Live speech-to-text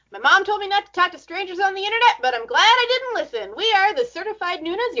mom told me not to talk to strangers on the internet, but I'm glad I didn't listen. We are the Certified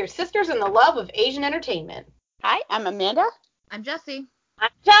Nunas, your sisters in the love of Asian entertainment. Hi, I'm Amanda. I'm Jessie.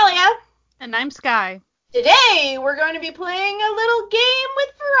 I'm Talia. And I'm Sky. Today, we're going to be playing a little game with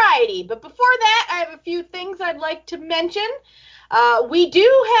variety. But before that, I have a few things I'd like to mention. We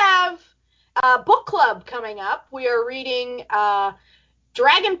do have a book club coming up. We are reading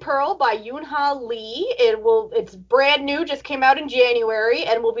Dragon Pearl by Yoonha Lee. It's brand new, just came out in January,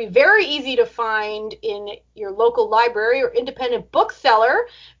 and will be very easy to find in your local library or independent bookseller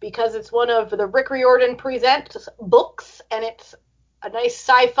because it's one of the Rick Riordan Presents books, and it's a nice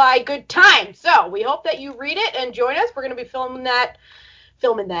sci-fi good time. So we hope that you read it and join us. We're going to be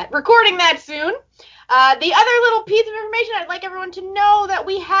recording that soon. The other little piece of information, I'd like everyone to know that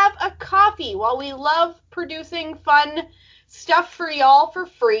we have a coffee. While we love producing fun stuff for y'all for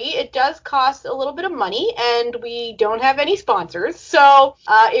free, it does cost a little bit of money, and we don't have any sponsors. So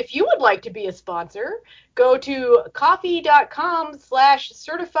if you would like to be a sponsor, go to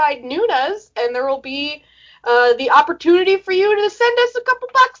coffee.com/certifiednunas, and there will be the opportunity for you to send us a couple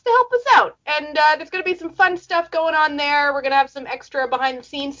bucks to help us out. And there's going to be some fun stuff going on there. We're going to have some extra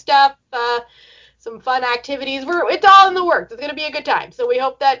behind-the-scenes stuff, some fun activities. It's all in the works. It's going to be a good time. So we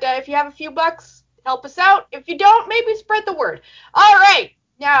hope that if you have a few bucks, help us out. If you don't, maybe spread the word. All right.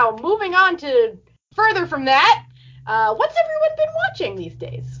 Now, moving on to further from that, what's everyone been watching these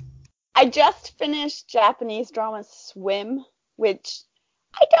days? I just finished Japanese drama Swim, which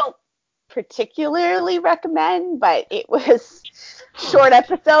I don't particularly recommend, but it was short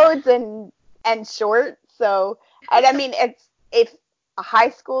episodes and short. So, and I mean, it's a high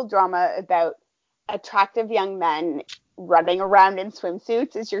school drama about attractive young men running around in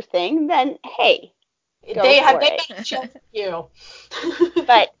swimsuits is your thing, then hey, they chose you.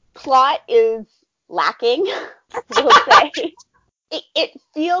 But plot is lacking, we'll say. It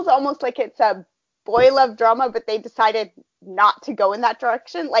feels almost like it's a boy love drama, but they decided not to go in that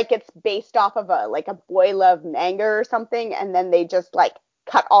direction. Like it's based off of a boy love manga or something, and then they just like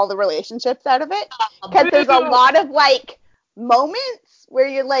cut all the relationships out of it. Because there's a lot of like moments where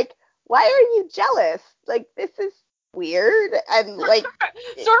you're like, why are you jealous? Like, this is weird. And like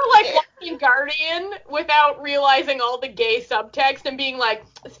sort of like watching Guardian without realizing all the gay subtext and being like,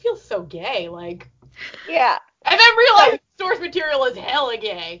 this feels so gay, like. Yeah. And then realizing source material is hella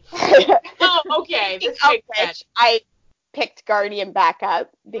gay. Oh, okay. This makes sense. I picked Guardian back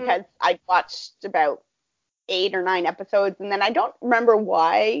up because I watched about 8 or 9 episodes, and then I don't remember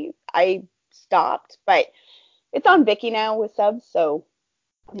why I stopped, but it's on Viki now with subs, so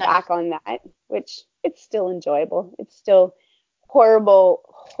I'm back on that, which it's still enjoyable. It's still horrible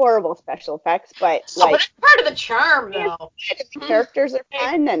special effects, but but it's part of the charm, though. The characters are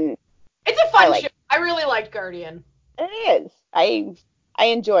fun, and it's a fun show. I really liked Guardian. It is. I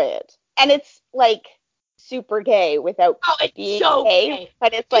enjoy it, and it's like super gay without being so gay,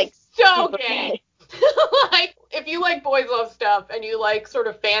 but it's like so gay. Like, if you like boys love stuff and you like sort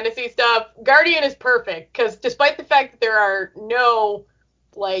of fantasy stuff, Guardian is perfect, because despite the fact that there are no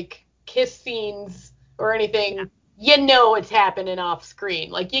like kiss scenes or anything, you know it's happening off screen.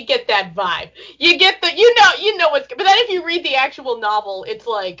 Like, you get that vibe. You get the you know what's good. But then if you read the actual novel, it's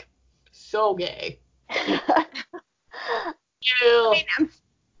like so gay. I mean, I'm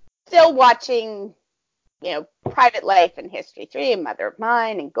still watching, Private Life and History 3 and Mother of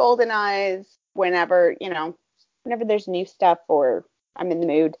Mine and Golden Eyes whenever there's new stuff or I'm in the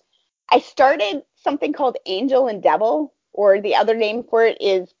mood. I started something called Angel and Devil, or the other name for it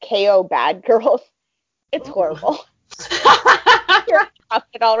is KO Bad Girls. It's horrible. You're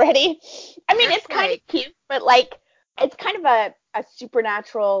exhausted already. I mean, it's kind of cute, but like, it's kind of a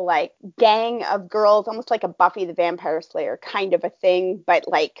supernatural like gang of girls, almost like a Buffy the Vampire Slayer kind of a thing, but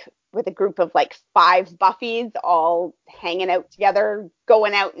like with a group of like 5 Buffys all hanging out together,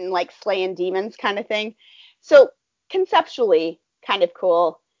 going out and like slaying demons kind of thing. So conceptually kind of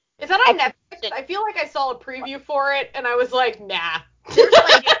cool. Is that on Netflix? I feel like I saw a preview for it and I was like, nah. There's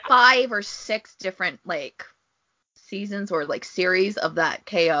like 5 or 6 different like seasons or like series of that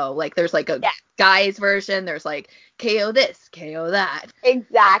KO. Like there's like a guy's version, there's like KO this, KO that.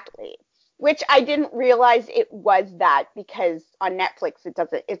 Exactly. Which I didn't realize it was that, because on Netflix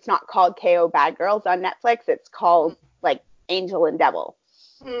it's not called KO Bad Girls on Netflix, it's called like Angel and Devil.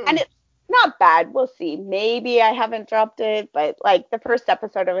 And it's not bad. We'll see. Maybe I haven't dropped it, but like the first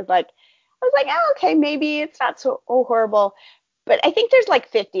episode I was like, oh, okay, maybe it's not so horrible. But I think there's like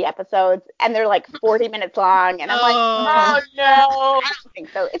 50 episodes and they're like 40 minutes long, and I'm like, oh no, I don't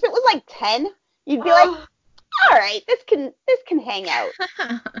think so. If it was like 10, you'd be like, all right, this can hang out.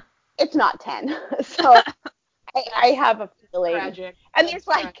 It's not 10. So I have a feeling. Tragic. And there's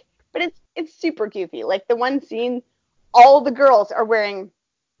like but it's super goofy. Like the one scene, all the girls are wearing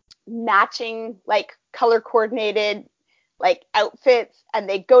matching, like color coordinated, like outfits, and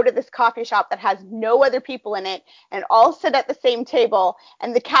they go to this coffee shop that has no other people in it, and all sit at the same table,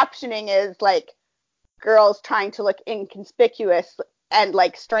 and the captioning is like girls trying to look inconspicuous and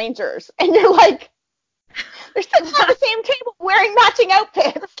like strangers, and you're like, they're sitting at the same table wearing matching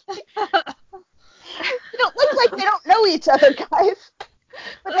outfits. They don't look like they don't know each other, guys.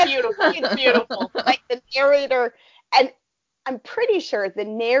 But that's beautiful. It's beautiful. Like the narrator, and I'm pretty sure the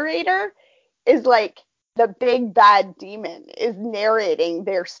narrator is like the big bad demon is narrating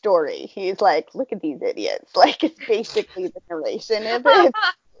their story. He's like, look at these idiots. Like, it's basically the narration of it.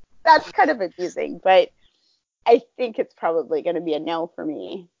 That's kind of amusing, but I think it's probably going to be a no for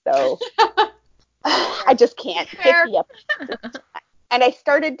me. So I just can't pick the episode. And I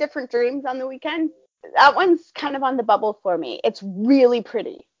started Different Dreams on the weekend. That one's kind of on the bubble for me. It's really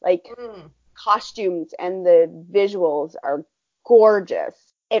pretty. Like, costumes and the visuals are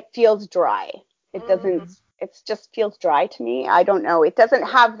gorgeous. It feels dry. It doesn't, it just feels dry to me. I don't know. It doesn't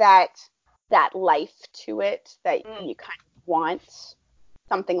have that life to it that you kind of want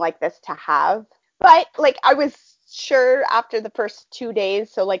something like this to have. But like, I was sure after the first 2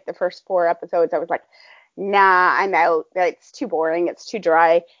 days, so like the first 4 episodes, I was like, nah, I'm out. It's too boring. It's too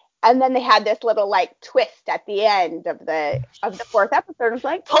dry. And then they had this little like twist at the end of the 4th episode. I was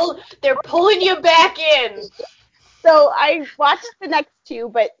like, they're pulling you back in. So I watched the next 2,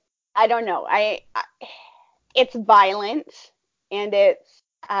 but I don't know. It's violent, and it's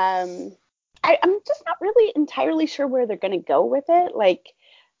I'm just not really entirely sure where they're going to go with it. Like,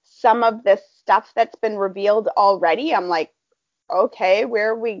 some of the stuff that's been revealed already, I'm like, okay, where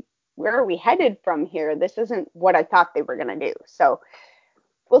are we headed from here? This isn't what I thought they were going to do. So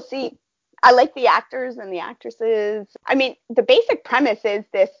we'll see. I like the actors and the actresses. I mean, the basic premise is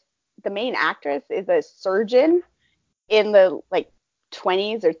the main actress is a surgeon in the like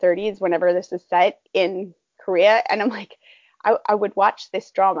 20s or 30s, whenever this is set in Korea. And I'm like, I would watch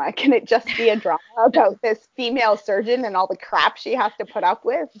this drama. Can it just be a drama about this female surgeon and all the crap she has to put up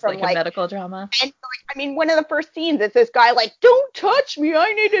with? It's like a medical drama. And I mean, one of the first scenes is this guy like, don't touch me,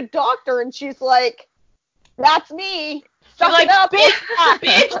 I need a doctor. And she's like, that's me. She's like, bitch,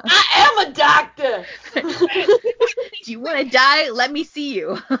 I am a doctor. Do you want to die? Let me see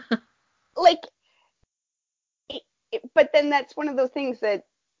you. Like, but then that's one of those things that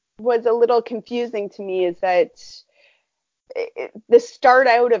was a little confusing to me, is that the start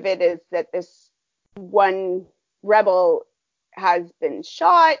out of it is that this one rebel has been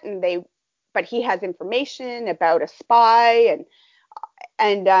shot, but he has information about a spy,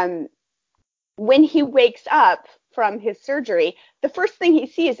 and when he wakes up from his surgery, the first thing he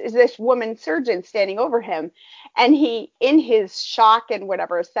sees is this woman surgeon standing over him, and he, in his shock and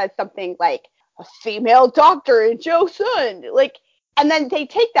whatever, says something like, a female doctor in Joseon, like, and then they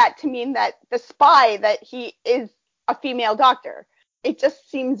take that to mean that the spy, that he is a female doctor. It just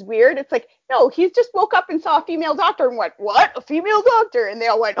seems weird. It's like, no, he just woke up and saw a female doctor and went, what? A female doctor? And they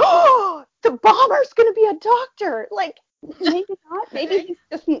all went, oh, the bomber's going to be a doctor. Like, maybe not. Maybe he's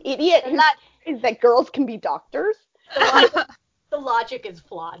just an idiot. And that is that girls can be doctors. The logic is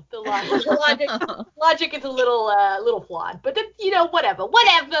flawed. The logic is a little flawed. But whatever.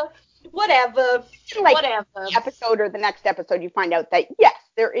 Like, the episode or the next episode, you find out that yes,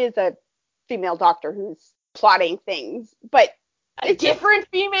 there is a female doctor who's plotting things, but a different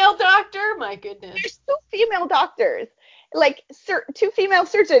female doctor. My goodness, there's 2 female doctors, like 2 female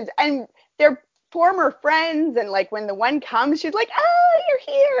surgeons, and they're former friends. And like, when the one comes, she's like, oh,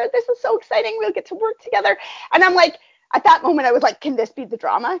 you're here. This is so exciting. We'll get to work together. And I'm like, at that moment, I was like, can this be the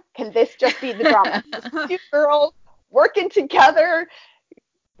drama? Can this just be the drama? 2 girls working together,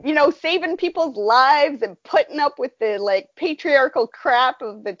 saving people's lives and putting up with the like patriarchal crap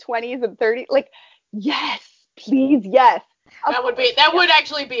of the 20s and 30s. Like, yes, please, yes. That would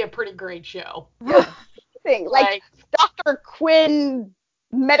actually be a pretty great show. Like Dr. Quinn,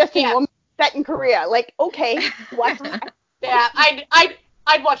 medicine woman set in Korea. Like, okay, what? Yeah,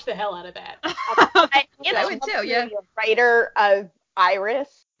 I'd watch the hell out of that. I would too. Yeah. The writer of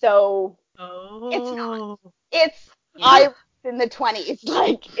Iris, so it's Iris in the 20s,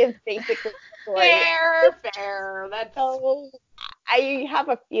 like, is basically the story. Fair. That's so. I have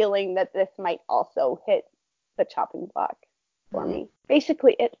a feeling that this might also hit the chopping block for me.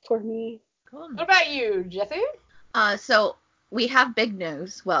 Basically, it for me. Cool. What about you, Jesse? So we have big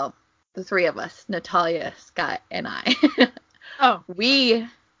news. Well, the 3 of us, Natalia, Scott, and I. We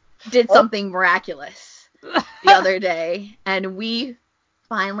did something miraculous the other day, and we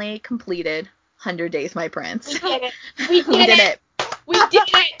finally completed 100 Days My Prince. We did it. We did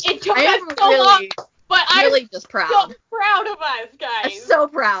it. It took I us am so long, but really I'm just so proud. proud of us, guys. I'm so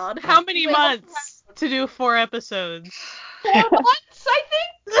proud. How many months to do 4 episodes? 4 months, I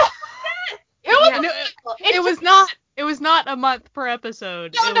think. It was not a month per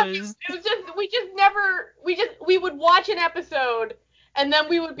episode. It was just we would watch an episode and then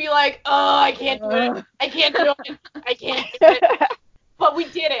we would be like, oh, I can't do it. I can't do it. But we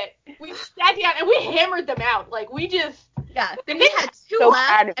did it. We sat down and we hammered them out. Like Yeah. Then we had 2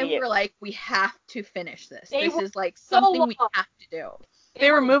 left and we were like, we have to finish this. This is like something we have to do.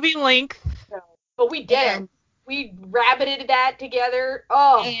 They were moving length. But we did it. We rabbited that together.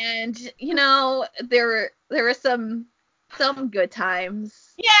 Oh. And there were some good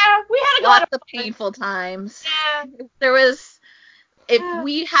times. Yeah, we had a lot of painful times. Yeah. There was. If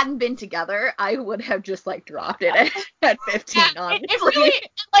we hadn't been together, I would have just like dropped it at 15. Honestly,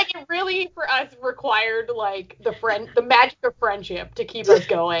 it really for us required like the magic of friendship to keep us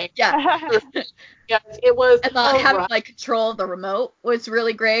going. Yeah. Yes, it was. And having like control of the remote was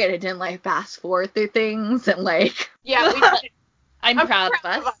really great, and it didn't like fast forward through things and like. Yeah, we did. I'm proud of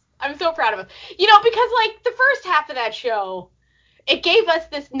us. I'm so proud of us. Because like the first half of that show, it gave us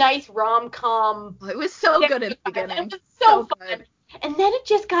this nice rom-com. It was so good at the beginning. It was so fun. Good. And then it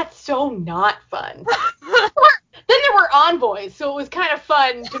just got so not fun. Then there were envoys, so it was kind of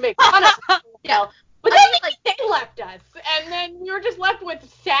fun to make fun of them. But then they left us, and then we were just left with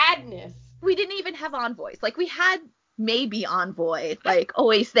sadness. We didn't even have envoys. Like, we had maybe envoy, like,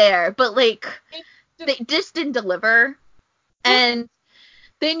 always there, but, like, they just didn't deliver. And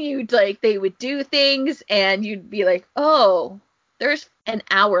then they would do things, and you'd be like, oh, there's an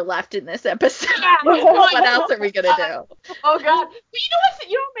hour left in this episode. Yeah, what else are we gonna do? Oh God! But you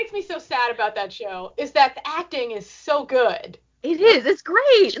know what makes me so sad about that show is that the acting is so good. It is. It's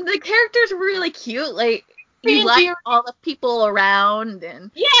great, and the characters are really cute. Like you like all the people around, and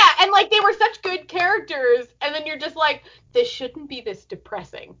and like they were such good characters, and then you're just like, this shouldn't be this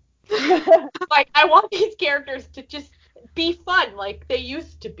depressing. Like I want these characters to just be fun, like they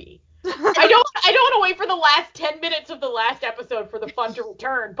used to be. I don't want to wait for the last 10 minutes of the last episode for the fun to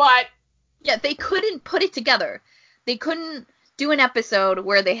return, but yeah, they couldn't put it together. They couldn't do an episode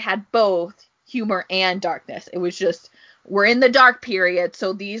where they had both humor and darkness. It was just, we're in the dark period,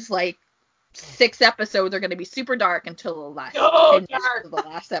 so these like 6 episodes are going to be super dark until the last the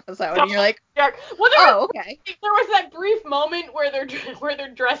last episode, and you're like, dark. Well, okay. There was that brief moment where they're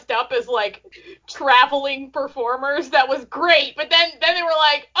dressed up as like traveling performers. That was great, but then they were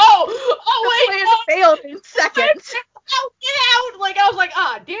like, failed in seconds. Get out! Like I was like,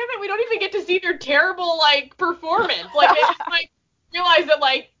 damn it, we don't even get to see their terrible like performance. Like they just like realize that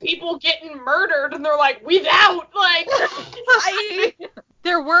like people getting murdered, and they're like, without like.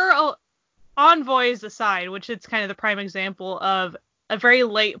 There were envoys aside, which is kind of the prime example of a very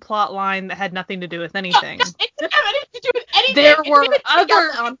late plot line that had nothing to do with anything. It didn't have anything to do with anything. There were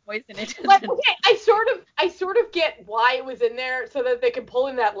other envoys in it. Like, okay, I sort of get why it was in there so that they could pull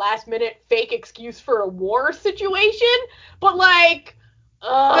in that last minute fake excuse for a war situation, but like.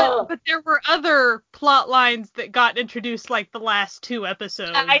 But there were other plot lines that got introduced like the last 2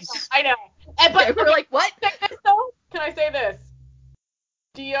 episodes. I know. But we're like, what? Can I say this?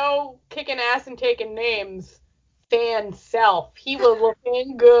 Dio kicking ass and taking names. Fan self. He was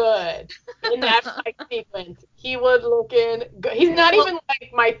looking good in that fight sequence. He was looking good. He's not even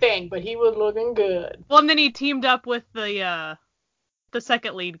like my thing, but he was looking good. Well, and then he teamed up with the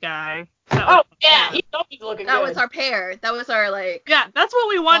second lead guy. He thought he was looking good. That was our pair. That was our like. Yeah, that's what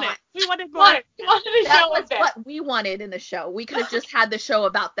we wanted. We wanted more. That was what we wanted in the show. We could have just had the show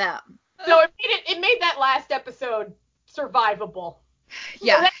about them. So it made that last episode survivable.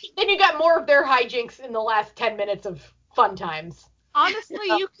 Yeah. Then you got more of their hijinks in the last 10 minutes of fun times. Honestly,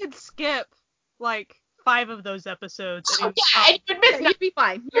 you could skip like 5 of those episodes. And you'd be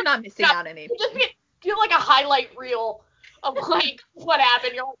fine. You're not missing out on anything. Just do like a highlight reel of like what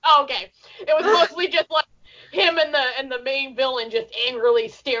happened. You're like, oh, okay. It was mostly just like him and the main villain just angrily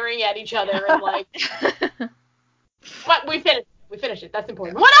staring at each other and like. But we finished it. That's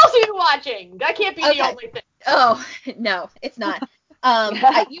important. What else are you watching? That can't be the only thing. Oh no, it's not.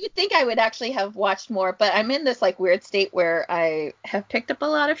 You would think I would actually have watched more, but I'm in this like weird state where I have picked up a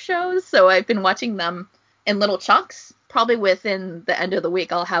lot of shows, so I've been watching them in little chunks. Probably within the end of the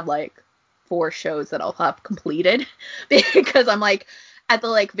week, I'll have like 4 shows that I'll have completed because I'm like at the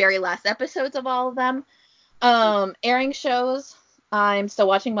like very last episodes of all of them. Airing shows. I'm still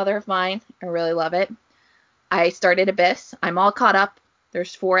watching Mother of Mine. I really love it. I started Abyss. I'm all caught up.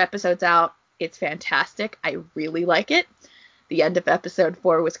 There's 4 episodes out. It's fantastic. I really like it. The end of episode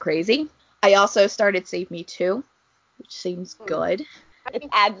 4 was crazy. I also started Save Me 2, which seems good. It's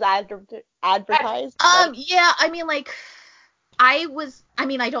advertised. Right? Yeah, I mean, like, I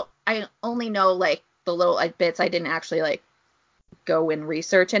only know, like, the little, like, bits. I didn't actually, like, go and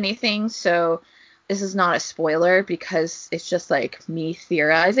research anything, so this is not a spoiler because it's just, like, me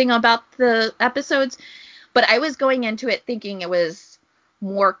theorizing about the episodes. But I was going into it thinking it was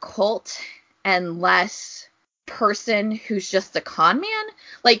more cult and less person who's just a con man.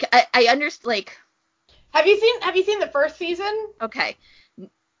 Like, I understand, like... Have you seen the first season? Okay.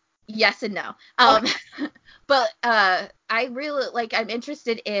 Yes and no. Okay. But I really, like, I'm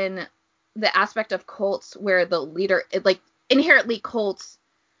interested in the aspect of cults where the leader, like, inherently cults,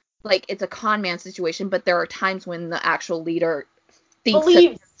 like, it's a con man situation, but there are times when the actual leader thinks of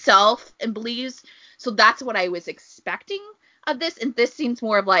himself and believes. So that's what I was expecting of this. And this seems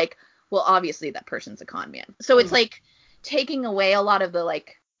more of like, well, obviously that person's a con man. So it's like taking away a lot of the,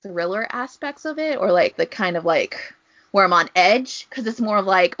 like, thriller aspects of it, or like the kind of, like, where I'm on edge, because it's more of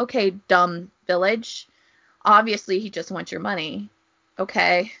like, okay, dumb village, obviously he just wants your money.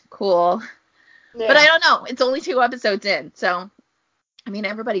 Okay, cool. Yeah. But I don't know. It's only 2 episodes in, so I mean,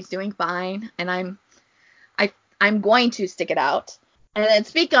 everybody's doing fine, and I'm going to stick it out. And then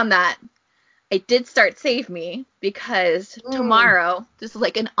speak on that, I did start Save Me because tomorrow, this is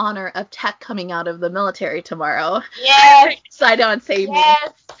like in honor of Tech coming out of the military tomorrow. Yes. Decided on Save Me.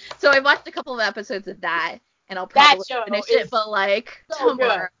 So I watched a couple of episodes of that, and I'll probably finish it, but like so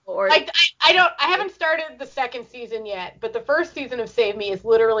tomorrow. Good. Or like I haven't started the second season yet, but the first season of Save Me is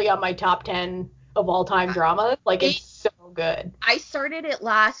literally on my top 10 of all time dramas. Like, it's so good. I started it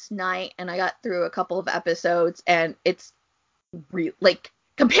last night, and I got through a couple of episodes, and it's like,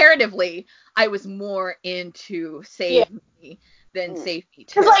 comparatively, I was more into Save Me than Save Me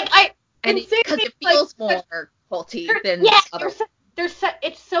 2. Because, like, because it feels like, more culty than other.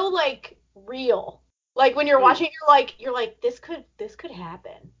 It's so, like, real. Like, when you're watching it, you're like, this could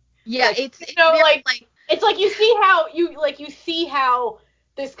happen. Yeah, like, it's like it's like you see how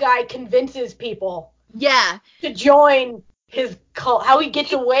this guy convinces people. Yeah. To join his cult, how he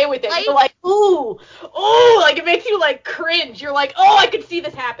gets away with it. You're like, ooh, like, it makes you, like, cringe. You're like, oh, I could see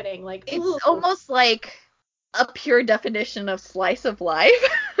this happening. Like, it's almost like a pure definition of slice of life,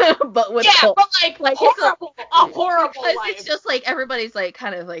 but with cult. But like horrible, a horrible because life. It's just like everybody's like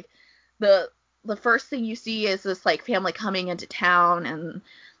kind of like the first thing you see is this, like, family coming into town, and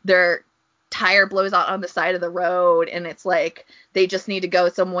their tire blows out on the side of the road, and it's like they just need to go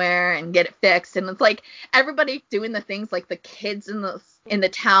somewhere and get it fixed, and it's like everybody doing the things, like the kids in the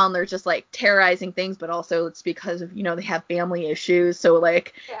town, they're just like terrorizing things, but also it's because of, they have family issues, so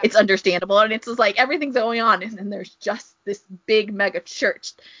like it's understandable, and it's just like everything's going on, and then there's just this big mega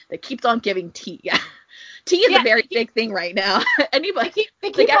church that keeps on giving tea. Tea is a very big thing right now. Everybody keeps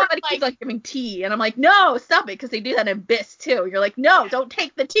on giving tea, and I'm like, no, stop it, because they do that in Abyss too. You're like, no, don't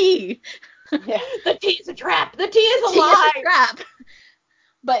take the tea. Yeah. The tea is a trap. The tea is a lie. Trap.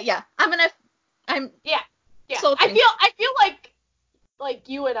 But yeah, So I feel like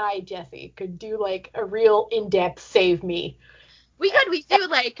you and I, Jesse, could do like a real in-depth Save Me. We do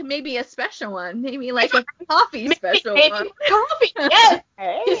like maybe a special one, maybe like a coffee special one. Coffee, yes.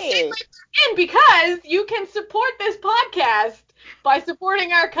 Hey. Because you can support this podcast by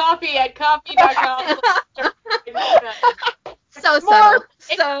supporting our coffee at coffee.com. So subtle.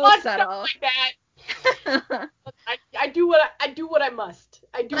 So subtle. Like that. I do what I must.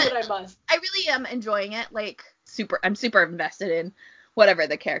 I really am enjoying it. Like, I'm super invested in whatever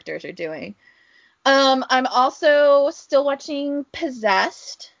the characters are doing. I'm also still watching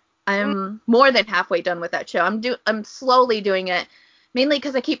Possessed. I'm more than halfway done with that show. I'm slowly doing it, mainly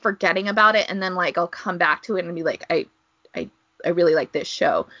because I keep forgetting about it, and then, like, I'll come back to it and be like, I really like this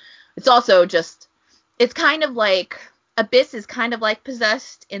show. It's also just, it's kind of like, Abyss is kind of like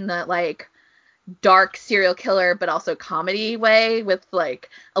Possessed in the, like, dark serial killer, but also comedy way, with, like,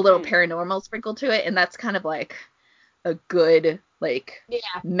 a little paranormal sprinkle to it, and that's kind of like a good, like,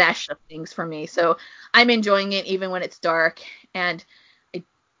 mesh of things for me. So I'm enjoying it even when it's dark, and I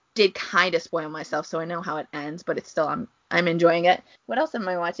did kind of spoil myself, so I know how it ends, but it's still, I'm enjoying it. What else am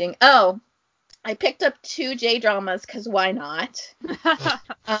I watching? Oh, I picked up 2 J-dramas, because why not?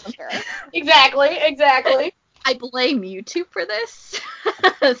 Sure. Exactly. I blame YouTube for this.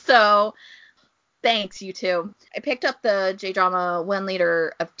 So thanks, YouTube. I picked up the J-drama 1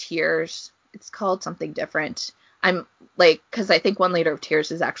 Liter of Tears. It's called something different. I'm like, because I think 1 Liter of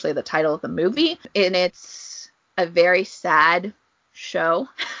Tears is actually the title of the movie, and it's a very sad show,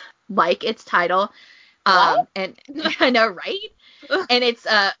 like its title. And I know, right? And it's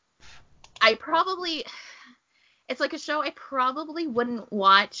it's like a show I probably wouldn't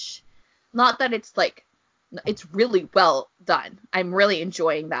watch. Not that it's like it's really well done. I'm really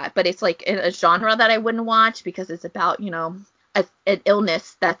enjoying that, but it's like in a genre that I wouldn't watch because it's about, an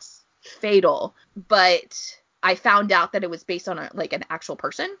illness that's fatal. But I found out that it was based on an actual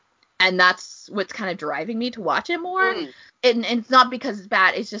person, and that's what's kind of driving me to watch it more. And it's not because it's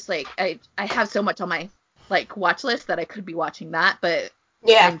bad. It's just like I have so much on my watch list that I could be watching that, but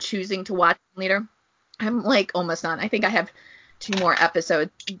I'm choosing to watch later. I'm almost done. I think I have 2 more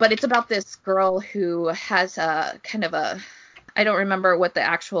episodes, but it's about this girl who has a kind of I don't remember what the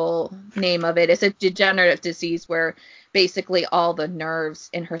actual name of it is. It's a degenerative disease where basically all the nerves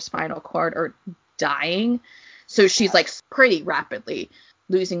in her spinal cord are dying. So she's pretty rapidly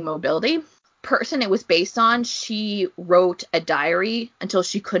losing mobility. Person it was based on, she wrote a diary until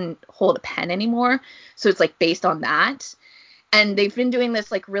she couldn't hold a pen anymore. So it's based on that. And they've been doing this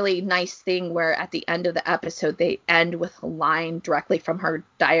really nice thing where at the end of the episode, they end with a line directly from her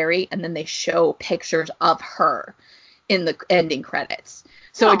diary, and then they show pictures of her in the ending credits.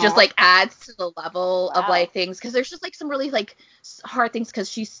 So it just adds to the level of things, because there's just some really hard things, because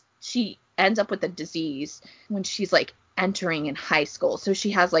she ends up with a disease when she's entering in high school. So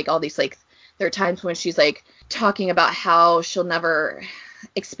she has all these there are times when she's talking about how she'll never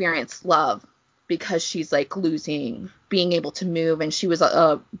experience love because she's losing being able to move, and she was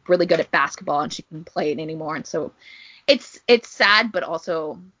really good at basketball and she couldn't play it anymore. And so it's sad, but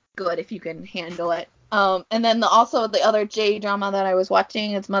also good if you can handle it. And then also the other J drama that I was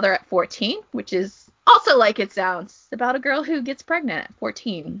watching is Mother at 14, which is also like it sounds, about a girl who gets pregnant at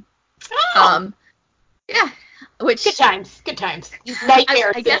 14. Oh. Yeah. Which good times.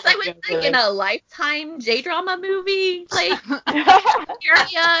 Nightmare. I guess I was in a Lifetime J-drama movie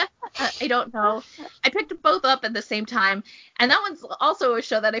area. I don't know. I picked both up at the same time, and that one's also a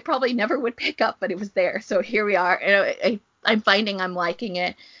show that I probably never would pick up, but it was there. So here we are. And I'm finding I'm liking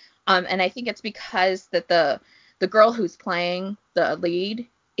it, and I think it's because that the girl who's playing the lead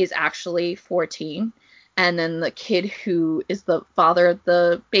is actually 14, and then the kid who is the father of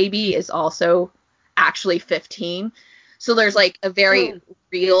the baby is also actually 15. So there's a very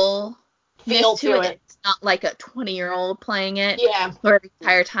real feel to it. It's not like a 20-year-old playing it. Yeah. Where the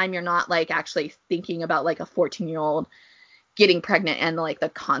entire time you're not actually thinking about a 14-year-old getting pregnant and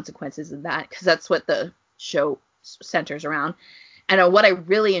the consequences of that, because that's what the show centers around. And what I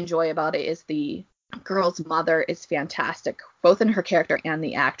really enjoy about it is the girl's mother is fantastic, both in her character and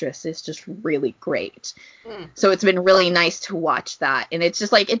the actress is just really great. So it's been really nice to watch that, and it's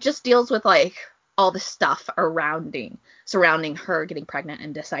just it just deals with all the stuff surrounding her getting pregnant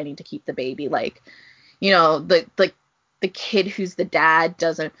and deciding to keep the baby. The kid who's the dad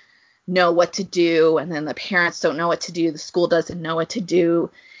doesn't know what to do, and then the parents don't know what to do, the school doesn't know what to do,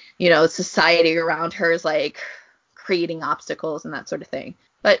 society around her is creating obstacles and that sort of thing.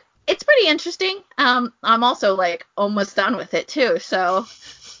 But it's pretty interesting. I'm also almost done with it too, so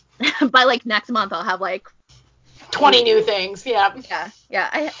by next month I'll have 20 new things. Yeah.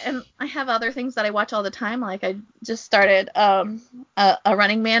 I have other things that I watch all the time. I just started a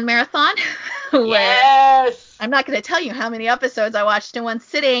Running Man marathon. Yes. I'm not going to tell you how many episodes I watched in one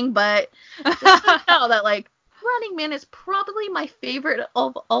sitting, but just know that Running Man is probably my favorite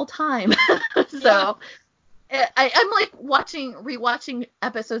of all time. So I'm rewatching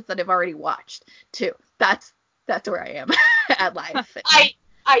episodes that I've already watched too. That's where I am at life.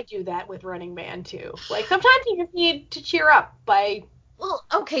 I do that with Running Man too. Sometimes you just need to cheer up by. Well,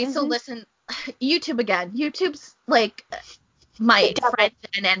 okay, so listen, YouTube again. YouTube's my friend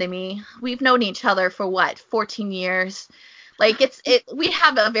and enemy. We've known each other for 14 years. We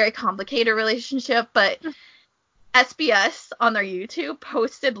have a very complicated relationship, but SBS on their YouTube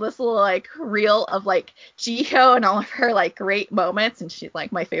posted this little reel of Jiho and all of her great moments, and she's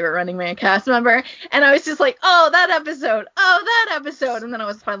my favorite Running Man cast member, and I was just oh that episode, and then I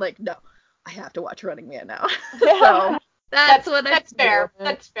was finally no, I have to watch Running Man now. So that's fair.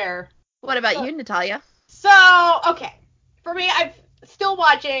 That's fair. What about you, Natalia? So okay, for me, I'm still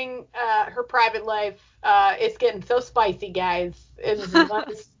watching her private life. It's getting so spicy, guys.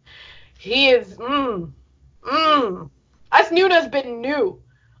 He is. Us Nuna's been new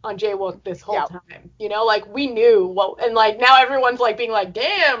on Jay-Wook this whole time. We knew what, and now everyone's being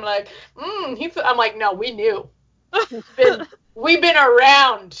damn, he's. I'm no, we knew. We've been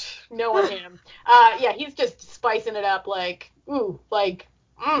around knowing him. Yeah, he's just spicing it up,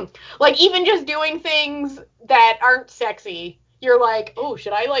 even just doing things that aren't sexy. You're oh,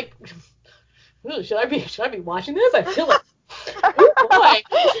 should I should I be watching this? I feel oh boy.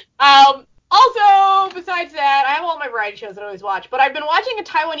 Also, besides that, I have all my variety shows that I always watch, but I've been watching a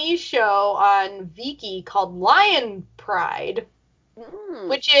Taiwanese show on Viki called Lion Pride.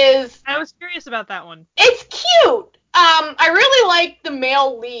 which is... I was curious about that one. It's cute. I really like the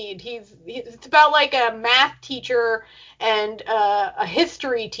male lead. It's about like a math teacher and a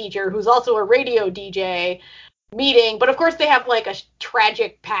history teacher who's also a radio DJ meeting, but of course they have like a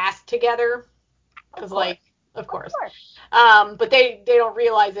tragic past together. Because of course. But they don't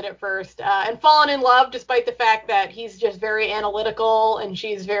realize it at first. And fallen in love despite the fact that he's just very analytical and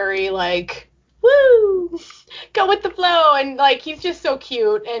she's very like, woo, go with the flow. And like, he's just so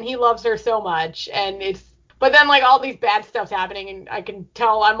cute and he loves her so much. But then like all these bad stuff's happening and I can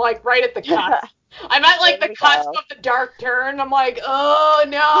tell I'm like right at the cusp. I'm at like the cusp of the dark turn. I'm like, oh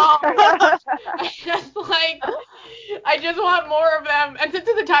no. I just want more of them. And since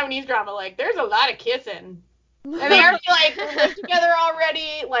it's a Taiwanese drama, like there's a lot of kissing. And they already like live together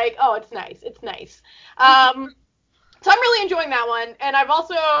already. Like, oh, it's nice. It's nice. So I'm really enjoying that one. And I've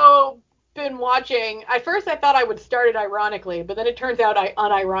also been watching. At first, I thought I would start it ironically, but then it turns out I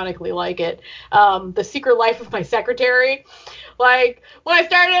unironically like it. The Secret Life of My Secretary. Like when I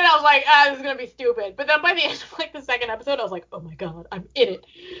started it, I was like, this is gonna be stupid. But then by the end of like the second episode, I was like, oh my god, I'm in it.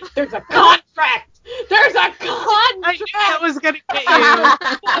 There's a contract. There's a contract. I knew that was gonna get you.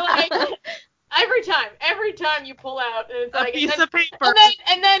 Like, every time you pull out, and it's like a piece of paper.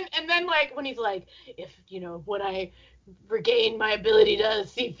 And then like when he's like, if when I regain my ability to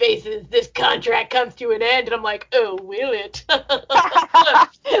see faces, this contract comes to an end, and I'm like, oh, will it?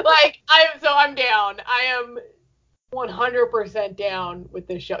 I'm down. I am 100% down with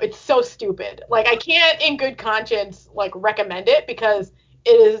this show. It's so stupid. Like I can't in good conscience like recommend it because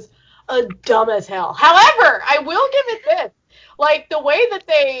it is dumb as hell. However, I will give it this. Like, the way that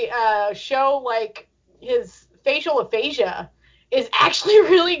they show, like, his facial aphasia is actually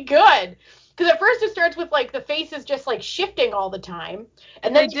really good. Because at first it starts with, like, the face is just, like, shifting all the time.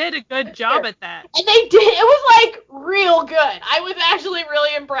 And they did a good job at that. And they did. It was, like, real good. I was actually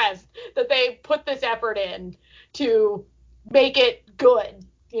really impressed that they put this effort in to make it good.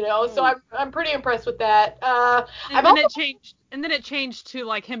 So I'm pretty impressed with that. And then it changed to,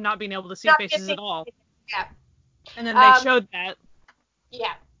 like, him not being able to see faces at all. Yeah. And then they showed that.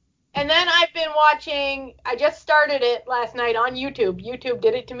 Yeah. And then I've been watching, I just started it last night on YouTube. YouTube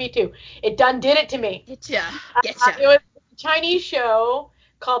did it to me too. It done did it to me. Getcha. It was a Chinese show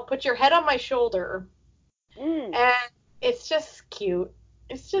called Put Your Head on My Shoulder. And it's just cute.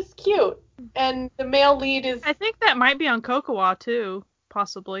 It's just cute. And the male lead is... I think that might be on Kokowa too,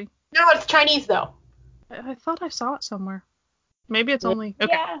 possibly. No, it's Chinese though. I thought I saw it somewhere. Maybe it's only...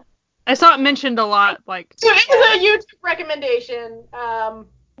 Okay. Yeah. I saw it mentioned a lot, like... So it was a YouTube recommendation.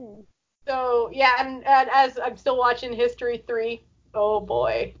 So, yeah, and as I'm still watching History 3, oh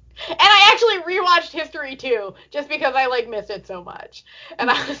boy. And I actually rewatched History 2, just because I, like, missed it so much.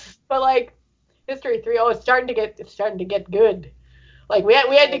 But, like, History 3, it's starting to get good. Like, we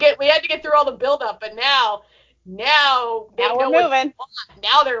had to get through all the build-up, but now we're moving.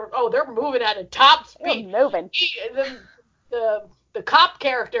 Now they're moving at a top speed. We're moving. The cop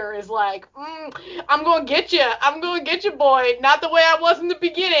character is like, I'm going to get you. I'm going to get you, boy. Not the way I was in the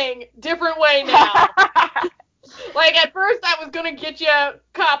beginning. Different way now. Like, at first I was going to get you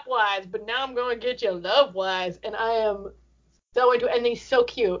cop-wise, but now I'm going to get you love-wise. And I am so into it. And he's so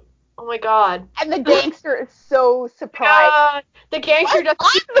cute. Oh, my God. And the gangster is so surprised. The gangster doesn't...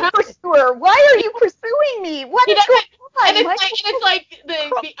 I'm the pursuer. Why are you pursuing me? What is going on? And it's like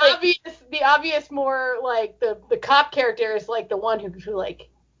the obvious more like the cop character is like the one who like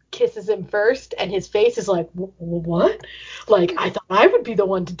kisses him first, and his face is like, what? Like, I thought I would be the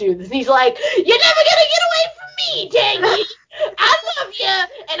one to do this. And he's like, you're never gonna get away from me, Tangy. I love you,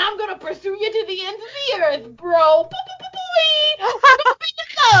 and I'm gonna pursue you to the ends of the earth, bro. I'm gonna be in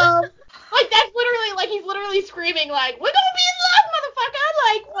love. Like, that's literally, like, he's literally screaming, like, we're gonna be in love, motherfucker.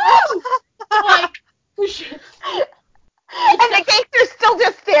 Like, whoa. And the gangster's still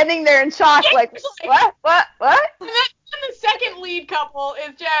just standing there in shock, like, what? And then the second lead couple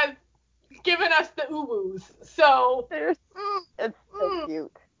is just giving us the uwoos. So, it's so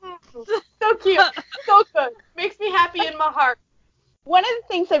cute. So cute. So good. Makes me happy in my heart. One of the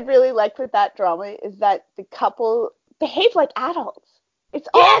things I really liked with that drama is that the couple behave like adults. It's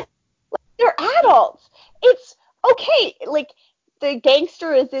all, like, they're adults. It's okay. Like, the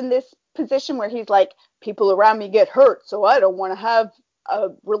gangster is in this position where he's like, people around me get hurt, so I don't want to have a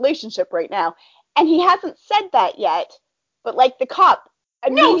relationship right now. And he hasn't said that yet, but like the cop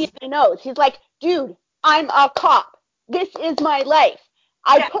immediately knows. He's like, dude, I'm a cop. This is my life.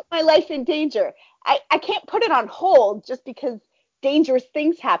 I put my life in danger. I can't put it on hold just because dangerous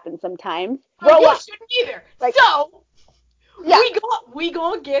things happen sometimes. Well, you shouldn't either. Like, so we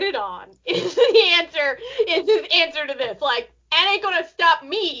gonna get it on. Is his answer to this. Like, that ain't gonna stop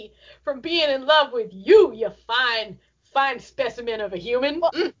me from being in love with you, you fine specimen of a human.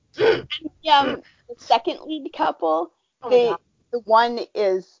 The second lead couple, Oh the one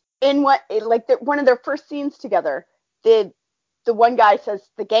is in one of their first scenes together. The one guy says,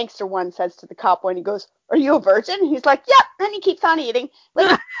 the gangster one says to the cop when he goes, "Are you a virgin?" He's like, "Yep," and he keeps on eating.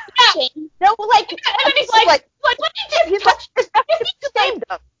 Like, no, like, and then he's like, what did you he's like, there's nothing to be ashamed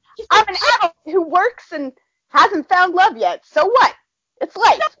of. I'm an adult who works and hasn't found love yet. So what? It's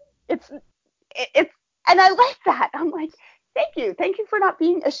life. It's, and I like that. I'm like, thank you for not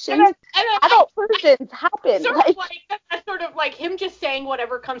being ashamed. Adult versions happen. That's sort of like him just saying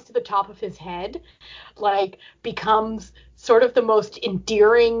whatever comes to the top of his head, like, becomes sort of the most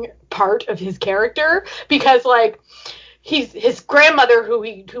endearing part of his character, because like his grandmother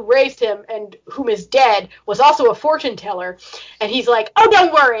who raised him and whom is dead was also a fortune teller, and he's like, oh,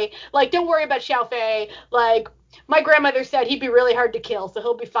 don't worry about Xiao Fei, like, my grandmother said he'd be really hard to kill, so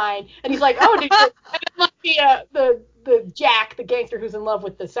he'll be fine. And he's like, oh, did you? And then the Jack, the gangster who's in love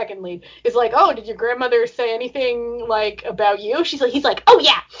with the second lead, is like, oh, did your grandmother say anything like about you? He's like, oh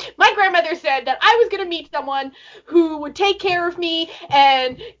yeah, my grandmother said that I was gonna meet someone who would take care of me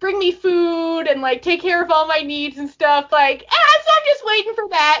and bring me food and like take care of all my needs and stuff. Like, so I'm just waiting for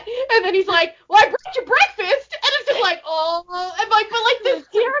that. And then he's like, well, I brought you breakfast, and it's just like, oh, and like, but like this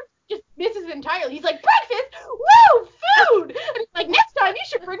character just misses entirely. He's like, breakfast, woo, food. And he's like, next time you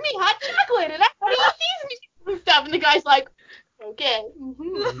should bring me hot chocolate, and I want to eat these needs and stuff. And the guy's like, okay.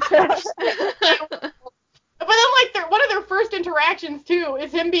 Mm-hmm. But then, like, one of their first interactions, too,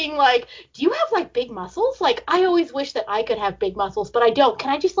 is him being like, do you have, like, big muscles? Like, I always wish that I could have big muscles, but I don't. Can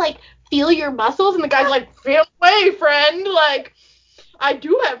I just, like, feel your muscles? And the guy's like, feel away, friend. Like, I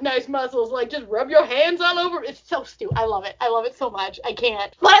do have nice muscles. Like, just rub your hands all over. It's so stupid. I love it. I love it so much. I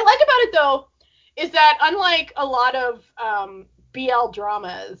can't. What I like about it, though, is that unlike a lot of BL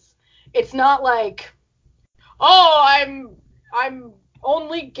dramas, it's not like, oh, I'm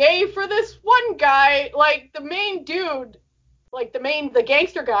only gay for this one guy. Like, the main dude, like the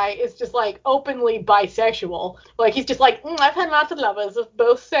gangster guy, is just like openly bisexual. Like, he's just like, I've had lots of lovers of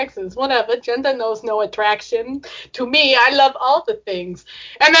both sexes, whatever, gender knows no attraction to me, I love all the things.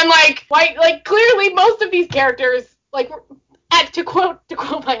 And then like clearly most of these characters, like, to quote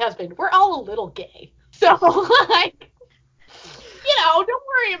my husband, we're all a little gay. So like, don't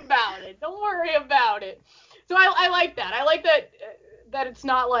worry about it. So I like that. I like that it's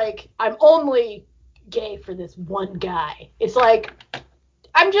not like I'm only gay for this one guy. It's like,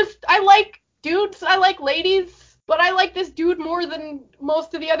 I like dudes, I like ladies, but I like this dude more than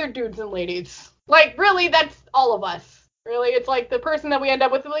most of the other dudes and ladies. Like, really, that's all of us. Really, it's like the person that we end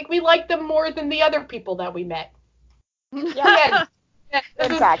up with, like, we like them more than the other people that we met. Yeah,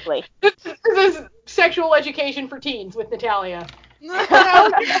 exactly. This is sexual education for teens with Natalia.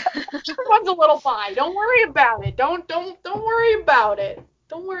 Everyone's a little bi. Don't worry about it. Don't worry about it.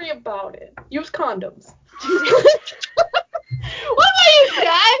 Don't worry about it. Use condoms. What about you,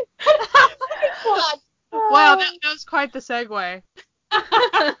 Dad? Wow, that was quite the segue. Well,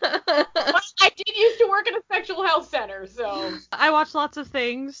 I did used to work in a sexual health center, so. I watched lots of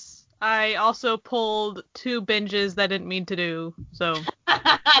things. I also pulled 2 binges that I didn't mean to do, so.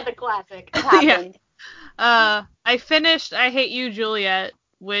 The classic. Yeah. I finished I Hate You, Juliet,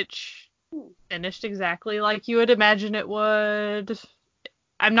 which finished exactly like you would imagine it would.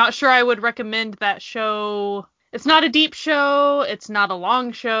 I'm not sure I would recommend that show. It's not a deep show, it's not a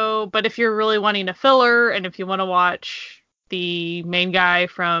long show, but if you're really wanting a filler, and if you want to watch the main guy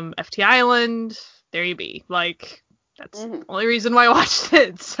from FT Island, there you be. Like, that's the only reason why I watched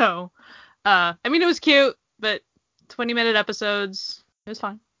it. So, I mean, it was cute, but 20-minute episodes, it was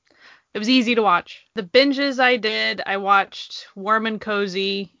fine. It was easy to watch. The binges I did, I watched Warm and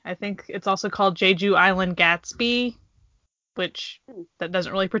Cozy. I think it's also called Jeju Island Gatsby, which that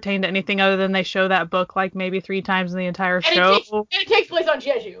doesn't really pertain to anything other than they show that book like maybe 3 times in the entire show. It takes place on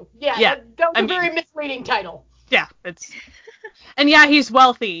Jeju. Yeah. That was a very misleading title. Yeah, and yeah, he's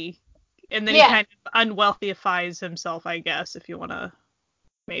wealthy, and then he kind of unwealthyifies himself, I guess, if you want to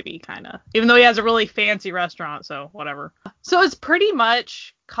maybe kind of, even though he has a really fancy restaurant, so whatever. So it's pretty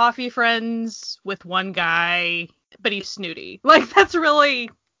much coffee friends with one guy, but he's snooty. Like, that's why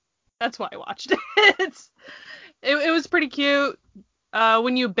I watched it. It was pretty cute.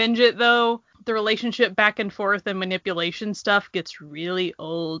 When you binge it, though, the relationship back and forth and manipulation stuff gets really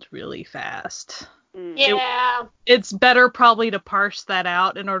old really fast. Yeah. It's better probably to parse that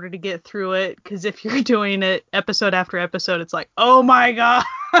out in order to get through it, because if you're doing it episode after episode, it's like, oh my gosh.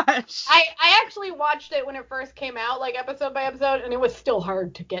 I actually watched it when it first came out, like episode by episode, and it was still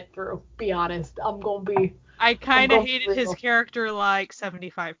hard to get through, be honest. I kind of hated his character like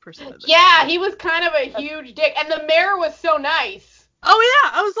 75% of it. Yeah, he was kind of a huge dick, and the mayor was so nice. Oh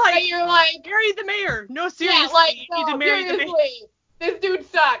yeah, I was like, you're like, marry the mayor. No, seriously, yeah, like, you need to marry the mayor. This dude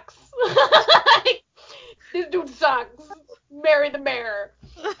sucks. This dude sucks. Marry the mayor.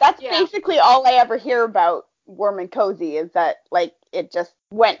 That's basically all I ever hear about Warm and Cozy, is that, like, it just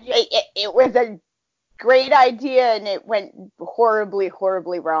went, it was a great idea and it went horribly,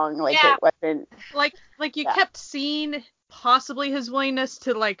 horribly wrong. Like, it wasn't. Like you kept seeing possibly his willingness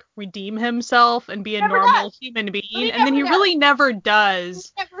to, like, redeem himself and be a normal human being, and then he really never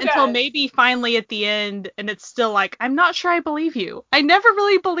does until maybe finally at the end, and it's still like, I'm not sure I believe you. I never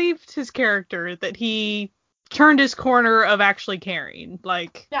really believed his character, that he turned his corner of actually caring.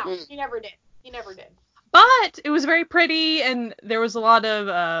 Like, no, he never did. But it was very pretty, and there was a lot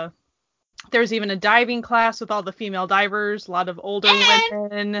of there was even a diving class with all the female divers, a lot of older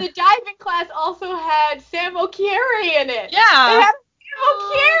women. The diving class also had Sam O'Keefe in it. Yeah. It had Sam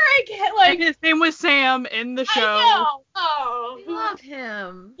O'Keefe, like, and his name was Sam in the show. I know. Oh, I love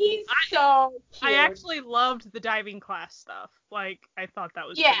him. He's so cute. I actually loved the diving class stuff. Like, I thought that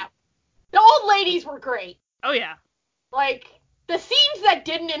was pretty. cool. The old ladies were great. Oh yeah. Like, the scenes that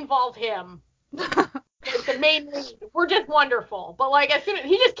didn't involve him, like the main lead, were just wonderful. But, like, as soon as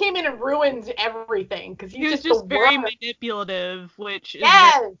he just came in and ruins everything, because he was just very manipulative, which is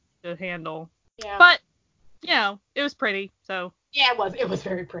hard to handle. Yeah. But, you know, it was pretty, so. Yeah, it was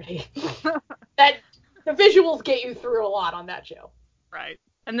very pretty. The visuals get you through a lot on that show. Right.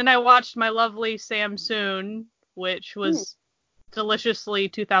 And then I watched My Lovely Sam Soon, which was deliciously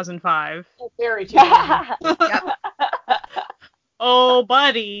 2005. Oh, very 2005. Oh,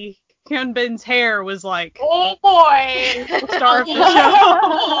 buddy. Hyunbin's hair was like, oh boy, star of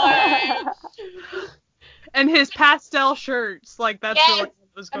the show. And his pastel shirts, like, that's really what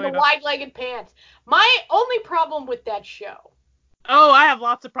was going on. And the wide-legged pants. My only problem with that show. Oh, I have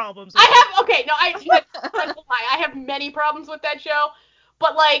lots of problems. I have many problems with that show,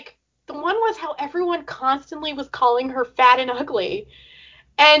 but, like, the one was how everyone constantly was calling her fat and ugly,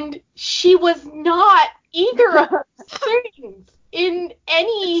 and she was not either of those things. In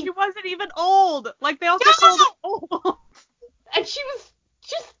any... She wasn't even old. Like, they also called her old. And she was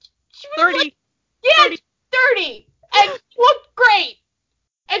 30. Like, 30. And looked great.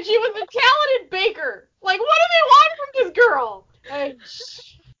 And she was a talented baker. Like, what do they want from this girl?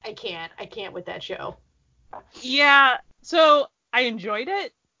 I can't with that show. Yeah, so I enjoyed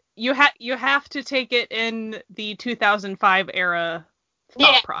it. You have to take it in the 2005 era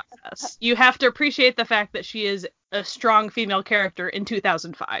thought process. You have to appreciate the fact that she is a strong female character in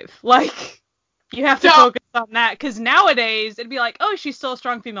 2005. Like, you have to focus on that, because nowadays it'd be like, oh, she's still a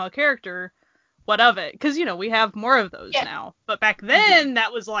strong female character. What of it? Because, you know, we have more of those now. But back then,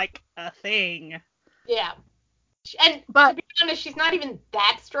 that was like a thing. Yeah. And to be honest, she's not even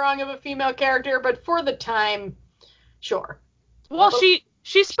that strong of a female character, but for the time, sure. Well,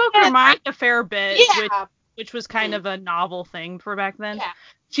 she spoke her mind a fair bit, which was kind of a novel thing for back then. Yeah.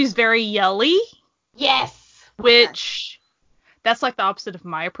 She's very yelly. Yes. Which, that's like the opposite of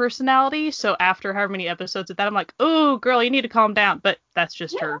my personality. So after however many episodes of that, I'm like, oh, girl, you need to calm down. But that's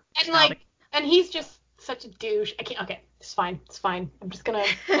just her personality. And he's just such a douche. I can't. Okay, it's fine. I'm just gonna.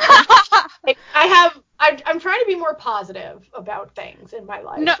 I'm trying to be more positive about things in my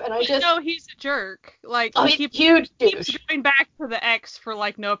life, and I just. No, he's a jerk. Like, he's a huge douche. Keeps going back to the ex for,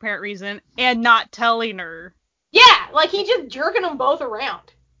 like, no apparent reason and not telling her. Yeah, like, he just jerking them both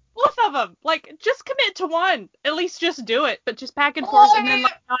around. Both of them. Like, just commit to one. At least just do it. But just back and forth, and then,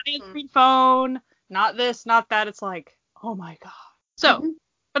 like, not answering phone, not this, not that. It's like, oh my god. So.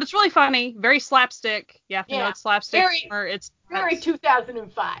 But it's really funny, very slapstick. You have to know it's slapstick humor. It's very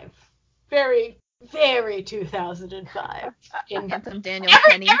 2005. Very, very 2005. Handsome Daniel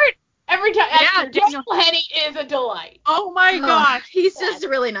Henney. Every time, Daniel Henney is a delight. Oh my gosh, he's just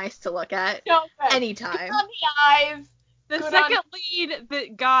really nice to look at. So anytime. Good on the eyes. The second lead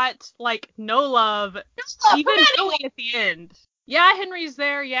that got, like, no love, even really at the end. Yeah, Henry's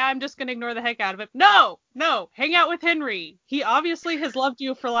there. Yeah, I'm just going to ignore the heck out of it. No, hang out with Henry. He obviously has loved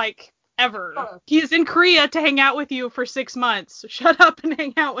you for, like, ever. Sure. He is in Korea to hang out with you for 6 months. Shut up and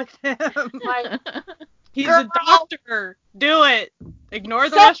hang out with him. He's a doctor. Do it. Ignore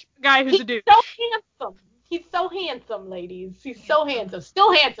the rest of the guy who's a dude. So handsome. He's so handsome, ladies. He's so handsome.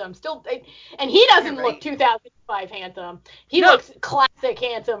 Still handsome. And he doesn't look 2005 handsome. He looks classic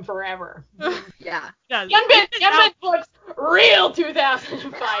handsome forever. Yeah. Hyunbin looks real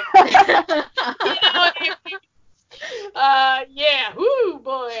 2005. Yeah. Whoo,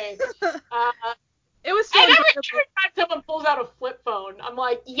 boy. It was so and every time someone pulls out a flip phone, I'm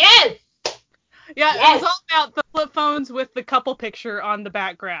like, yes. Yeah, yes. It was all about the flip phones with the couple picture on the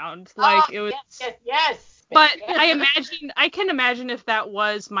background. Like it was. Yes. But I can imagine if that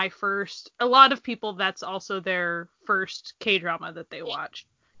was my first. A lot of people, that's also their first K-drama that they watch.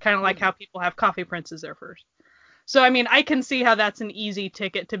 Kind of like how people have Coffee Prince as their first. So I mean, I can see how that's an easy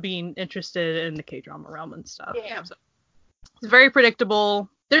ticket to being interested in the K-drama realm and stuff. Yeah. So, it's very predictable.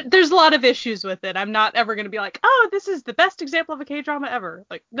 There's a lot of issues with it. I'm not ever going to be like, oh, this is the best example of a K-drama ever.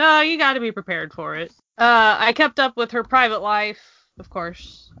 Like, no, you got to be prepared for it. I kept up with her private life, of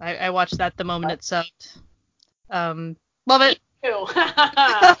course. I watched that the moment it subbed. Love it.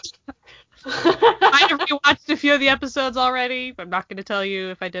 I have rewatched a few of the episodes already. I'm not going to tell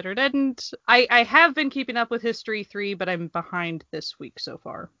you if I did or didn't. I have been keeping up with History 3, but I'm behind this week so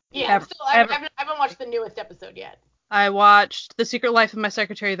far. Yeah, I haven't watched the newest episode yet. I watched The Secret Life of My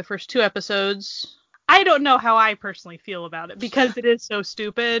Secretary, the first 2 episodes. I don't know how I personally feel about it because it is so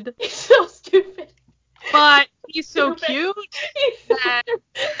stupid. It's so stupid. But he's so cute. They're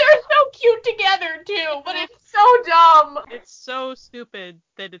so cute together too, but it's so dumb. It's so stupid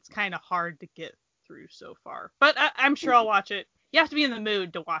that it's kind of hard to get through so far. But I'm sure I'll watch it. You have to be in the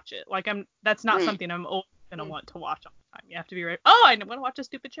mood to watch it. Like that's not something I'm always gonna want to watch all the time. You have to be right. Oh, I want to watch a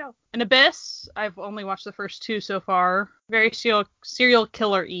stupid show. And Abyss, I've only watched the first 2 so far. Very serial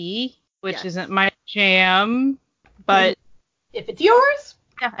killer which isn't my jam, but if it's yours,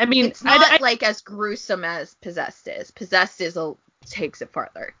 yeah. I mean, it's not like as gruesome as Possessed is. Possessed takes it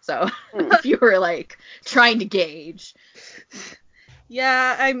farther. So if you were like trying to gauge.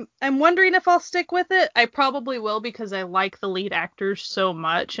 Yeah, I'm wondering if I'll stick with it. I probably will because I like the lead actors so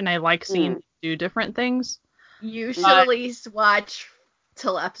much and I like seeing them do different things. You should at least watch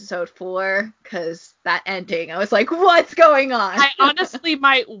till episode 4 because that ending, I was like, what's going on? I honestly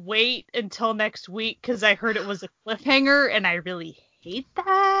might wait until next week because I heard it was a cliffhanger and I really hate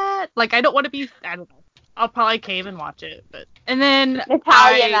that. Like, I don't want to be, I don't know. I'll probably cave and watch it. And then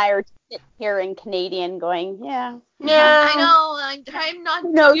Natalia and I are here in Canadian going, yeah. I know. I'm not.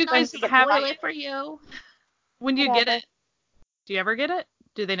 No, you guys have it for you. When do you get it? Do you ever get it?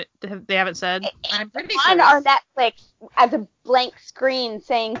 Do they haven't said? I'm pretty sure. On our Netflix as a blank screen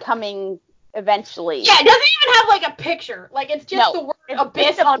saying coming eventually. Yeah, it doesn't even have like a picture. Like it's just the word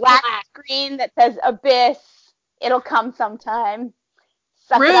Abyss on black screen that says Abyss. It'll come sometime.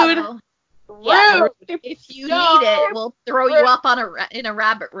 Rude. Yeah, if you need it, we'll throw you up in a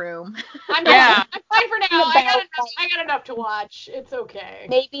rabbit room. I'm fine for now. I got enough to watch. It's okay.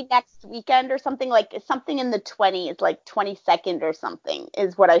 Maybe next weekend or something, like something in the 20s, like 22nd or something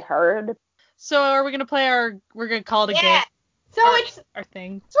is what I heard. So are we gonna we're gonna call it a game? So it's our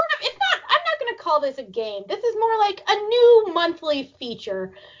thing. Sort of. I'm not gonna call this a game. This is more like a new monthly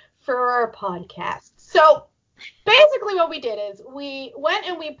feature for our podcast. So basically what we did is we went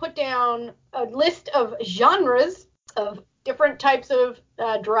and we put down a list of genres of different types of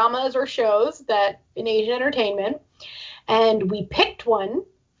dramas or shows that in Asian entertainment, and we picked one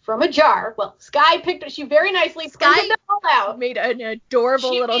from a jar. Well, Sky picked it. She very nicely printed them all out. Made an adorable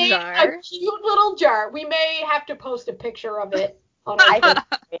little jar. A cute little jar. We may have to post a picture of it on our Facebook.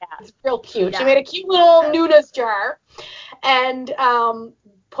 It's real cute. Yeah. She made a cute little Nuna's jar and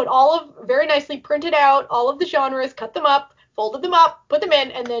very nicely printed out all of the genres, cut them up, folded them up, put them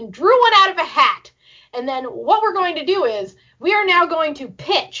in, and then drew one out of a hat. And then what we're going to do is we are now going to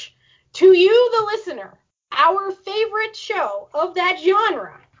pitch to you, the listener, our favorite show of that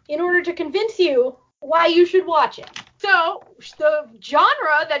genre in order to convince you why you should watch it. So the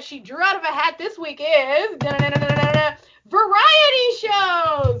genre that she drew out of a hat this week is variety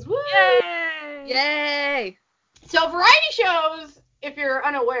shows. Woo! Yay! So variety shows, if you're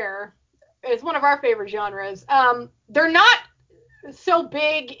unaware, is one of our favorite genres. They're not so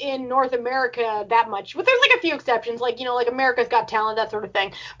big in North America that much, but there's like a few exceptions, like America's Got Talent, that sort of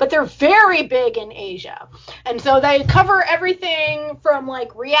thing. But they're very big in Asia, and so they cover everything from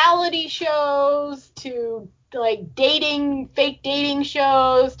like reality shows to like fake dating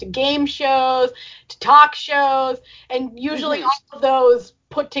shows to game shows to talk shows, and usually all of those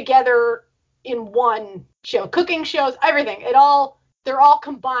put together in one show. Cooking shows, everything. They're all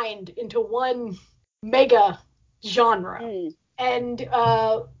combined into one mega genre. And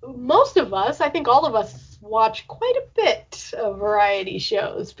most of us, I think all of us, watch quite a bit of variety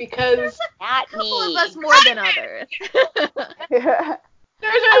shows because Not Some me. of us more than others.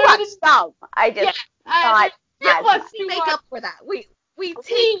 I watch some. I just not as much. We make up for that. We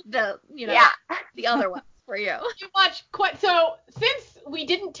take the the other ones for you. You watch quite so. Since we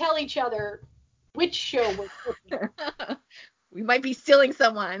didn't tell each other which show we're cooking, We might be stealing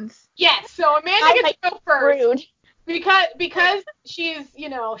someone's. yes. So Amanda gets to go first. Rude. Because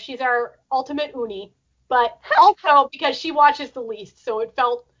she's our ultimate uni, but also because she watches the least, so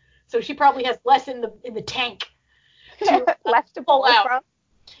she probably has less in the tank to Left to pull out. from.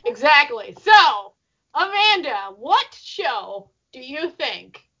 Exactly. So, Amanda, what show do you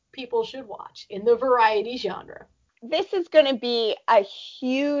think people should watch in the variety genre? This is going to be a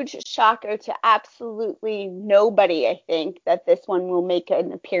huge shocker to absolutely nobody, I think, that this one will make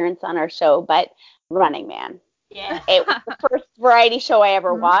an appearance on our show, but Running Man. Yeah. It was the first variety show I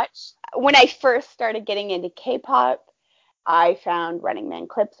ever watched. When I first started getting into K-pop, I found Running Man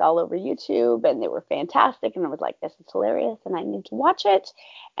clips all over YouTube, and they were fantastic, and I was like, this is hilarious, and I need to watch it.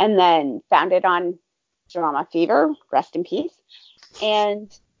 And then found it on Drama Fever, rest in peace.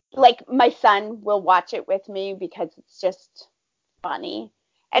 And like my son will watch it with me because it's just funny.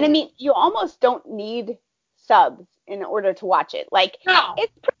 And I mean, you almost don't need subs in order to watch it. Like,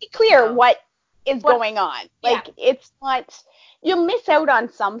 it's pretty clear what is going on. Like, it's not, you'll miss out on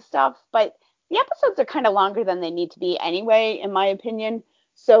some stuff, but the episodes are kind of longer than they need to be anyway, in my opinion.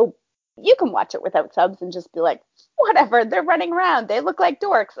 So you can watch it without subs and just be like, whatever, they're running around. They look like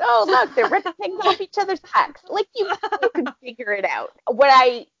dorks. Oh, look, they're ripping things off each other's backs. Like, you can figure it out. What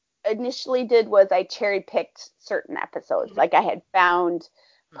I initially did was I cherry picked certain episodes. Like, I had found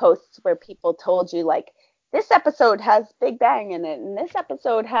posts where people told you, like, this episode has Big Bang in it, and this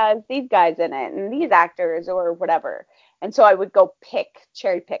episode has these guys in it, and these actors, or whatever. And so I would go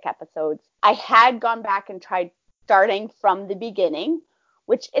cherry pick episodes. I had gone back and tried starting from the beginning,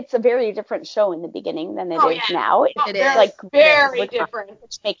 which it's a very different show in the beginning than it is now. It is. Like very different.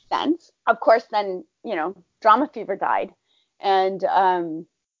 Which makes sense. Of course, then, Drama Fever died. And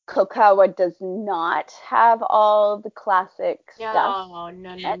Kokawa does not have all the classic stuff.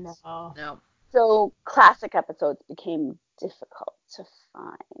 No. So classic episodes became difficult to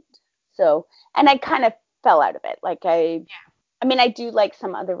find. So, and I kind of fell out of it. Like I mean, I do like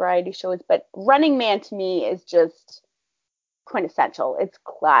some other variety shows, but Running Man to me is just quintessential. It's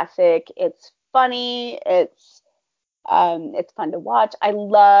classic. It's funny. It's fun to watch. I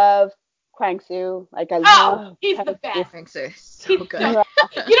love Kwang Soo. Like, I love. He's the best. Kwang Soo, so good. You know what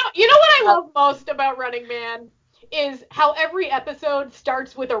I love most about Running Man is how every episode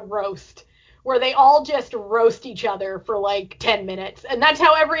starts with a roast, where they all just roast each other for like 10 minutes, and that's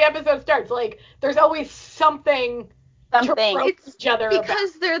how every episode starts. Like, there's always something. To roast each other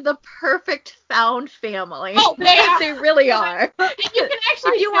because they're the perfect found family. Oh, they really are. And you can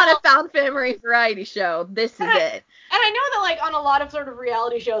actually if you want a found family variety show, this is it. And I know that, like, on a lot of sort of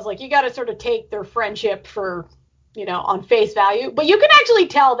reality shows, like, you got to sort of take their friendship for, on face value, but you can actually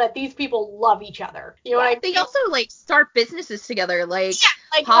tell that these people love each other. You know what I mean? They also, like, start businesses together. Like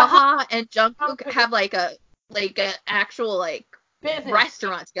Haha and Jungkook have like a actual, like, business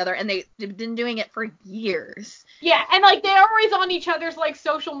restaurant together, and they've been doing it for years. Yeah, and like they're always on each other's like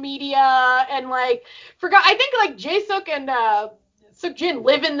social media, and like I think like Jae-suk and Seokjin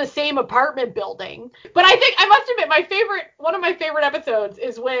live in the same apartment building. But I think I must admit one of my favorite episodes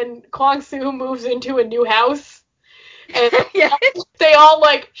is when Kwang Soo moves into a new house, and they all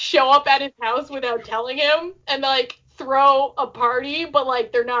like show up at his house without telling him, and like throw a party, but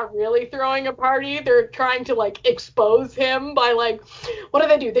like they're not really throwing a party. They're trying to like expose him by like, what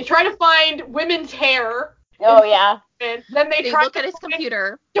do? They try to find women's hair. Oh yeah. And then they try look at his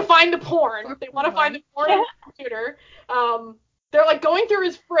computer to find the porn. They want to find the porn on his computer. They're like going through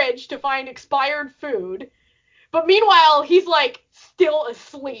his fridge to find expired food. But meanwhile, he's like still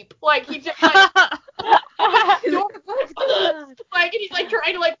asleep. Like he just like, and he's like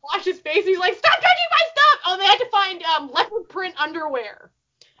trying to like wash his face. He's like, stop touching my stuff. Oh, they had to find leopard print underwear.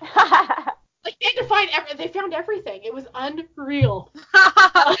 Like they had to find they found everything. It was unreal.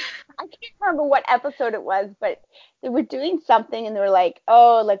 I can't remember what episode it was, but they were doing something and they were like,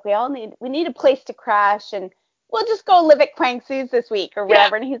 oh, like we need a place to crash, and we'll just go live at Kwang Soo's this week or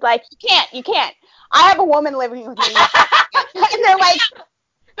whatever. And he's like, you can't. I have a woman living with me. And they're like,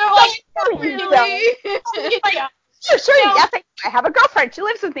 really? Sure, yes, I have a girlfriend. She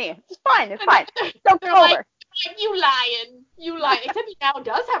lives with me. It's fine. Don't come over. You lying. Except he now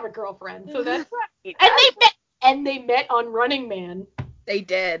does have a girlfriend, so that's right. And they met on Running Man. They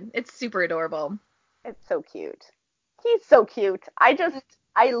did. It's super adorable. It's so cute. He's so cute. I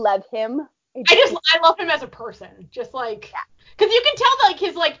love him. I love him as a person. Just like, because you can tell like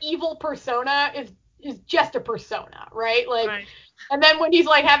his like evil persona is just a persona, right? Like, Right. and then when he's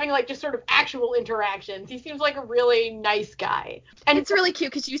like having like just sort of actual interactions, he seems like a really nice guy. And it's really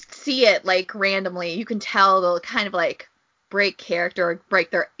cute because you see it like randomly. You can tell they'll kind of like break character or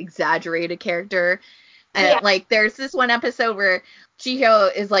break their exaggerated character. And like there's this one episode where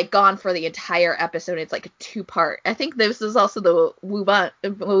Jihyo is like gone for the entire episode. It's like a 2-part. I think this is also the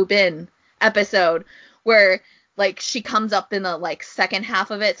Wu Bin episode where like she comes up in the like second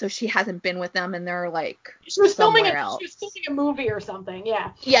half of it, so she hasn't been with them and they're like she was filming else. She was filming a movie or something,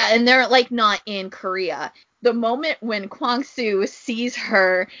 yeah. Yeah, and they're like not in Korea. The moment when Kwang-soo sees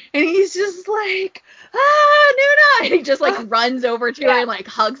her and he's just like, Nuna, and he just like runs over to her and like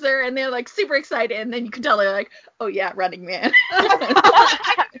hugs her and they're like super excited and then you can tell they're like, oh yeah, Running Man.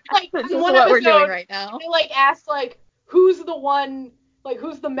 Like this is one what episode, we're doing right now. They like asked like who's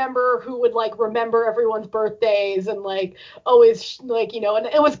the member who would like remember everyone's birthdays and like always like, you know, and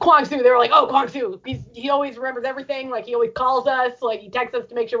it was Kwang-soo. They were like, oh, Kwang-soo, he always remembers everything, like he always calls us, like he texts us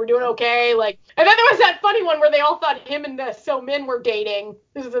to make sure we're doing okay, like. And then there was that funny one where they all thought him and the So Min were dating.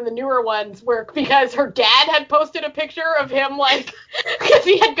 This is in the newer ones because her dad had posted a picture of him like because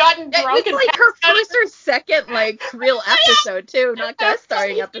he had gotten drunk. It was like her first or second like real episode too, not guest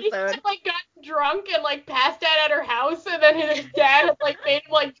starring episode. He had like gotten drunk and like passed out at her house, and then his dad had like made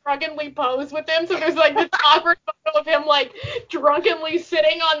him like drunkenly pose with him. So there's like this awkward photo of him like drunkenly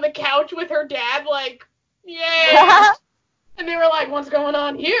sitting on the couch with her dad, like, yeah. And they were like, what's going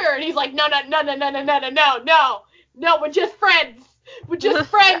on here? And he's like, no, we're just friends. We're just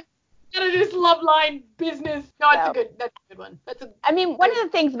friends. None of this love line business. No, that's a good one. I mean, one of the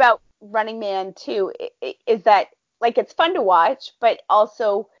things about Running Man too is that like it's fun to watch, but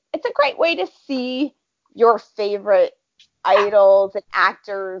also it's a great way to see your favorite idols and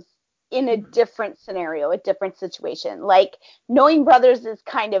actors in a different scenario, a different situation. Like Knowing Brothers is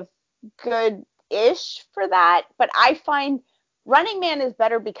kind of good-ish for that, but I find Running Man is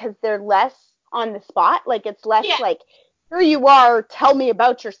better because they're less on the spot. Like it's less like, here you are, tell me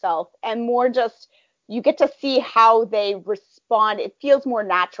about yourself, and more just you get to see how they respond. It feels more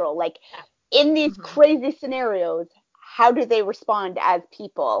natural. Like in these crazy scenarios, how do they respond as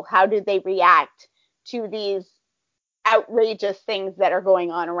people? How do they react to these outrageous things that are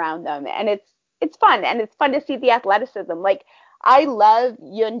going on around them? And it's fun, and it's fun to see the athleticism. Like I love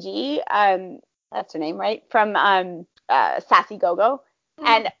Yoonji, that's her name, right? From Sassy Go-Go,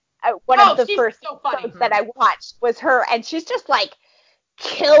 and one of the first episodes that I watched was her, and she's just like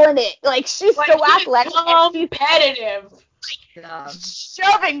killing it. Like she's like, so athletic, competitive. Like,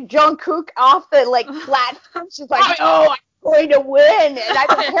 shoving Jungkook off the like platform. She's like, "No, I'm going to win, and I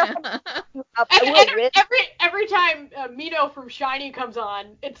don't care." I will win. Every time Mino from SHINee comes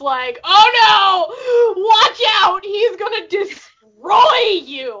on, it's like, "Oh no, watch out! He's gonna destroy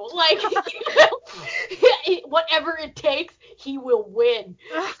you! Like whatever it takes, he will win."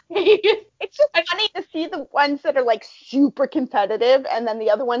 It's just funny to see the ones that are like super competitive, and then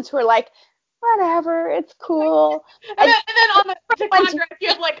the other ones who are like, whatever, it's cool. And then on the contract, you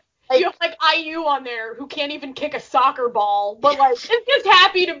have like IU on there who can't even kick a soccer ball, but like is just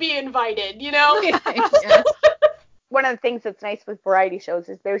happy to be invited, you know? Yeah. One of the things that's nice with variety shows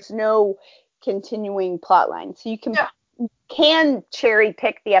is there's no continuing plot line, so you can cherry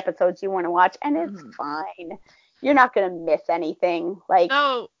pick the episodes you want to watch, and it's fine. You're not gonna miss anything. Like,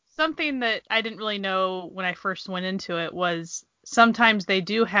 so something that I didn't really know when I first went into it was sometimes they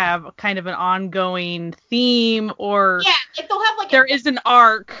do have kind of an ongoing theme, or like they'll have like there is an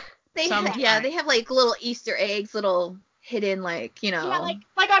arc. They have like little Easter eggs, little hidden, like, you know. Yeah,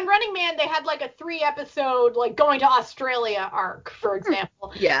 like on Running Man, they had like a 3-episode like going to Australia arc, for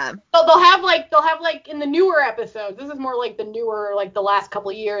example. Yeah. So they'll have like in the newer episodes. This is more like the newer, like the last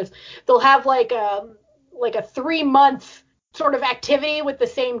couple of years. They'll have like a 3-month sort of activity with the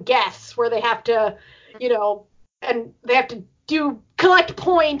same guests where they have to, you know, and they have to collect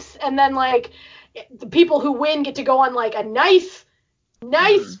points, and then like the people who win get to go on like a nice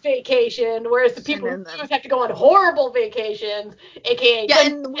vacation, whereas the people who lose have to go on horrible vacations, aka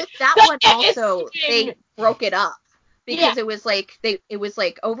and with that one also they broke it up because it was like it was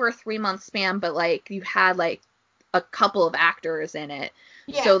like over a 3-month span, but like you had like a couple of actors in it,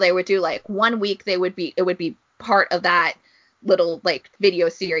 so they would do like 1 week it would be part of that little like video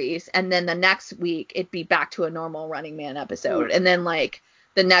series, and then the next week it'd be back to a normal Running Man episode, and then like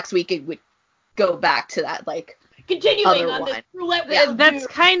the next week it would go back to that like continuing other on this one. roulette Yeah, wheel. That's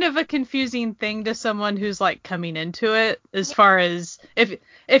kind of a confusing thing to someone who's like coming into it, as far as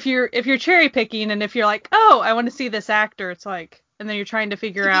if you're cherry picking, and if you're like, oh, I want to see this actor, it's like, and then you're trying to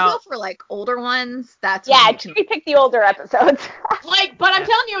figure If you go out. for like older ones, that's Yeah, when you can. cherry pick the older episodes. Like, but I'm Yeah.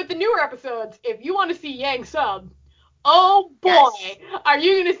 telling you, with the newer episodes, if you want to see Yang Sub, oh boy, Yes. are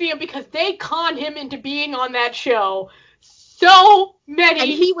you going to see him, because they conned him into being on that show so many And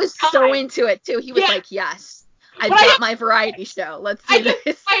he was times. so into it too. He was Yeah. like, yes, I've But I got just- my variety show. Let's I do just,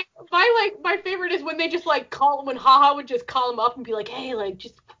 this. my favorite is when they just like call, when Haha would just call him up and be like, hey, like,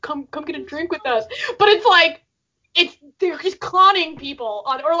 just come get a drink with us. But it's like, they're just conning people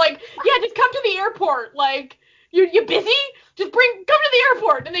on, or like, yeah, just come to the airport, like, you busy? Just come to the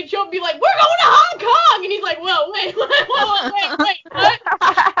airport. And they show up and be like, we're going to Hong Kong. And he's like, whoa, wait, what?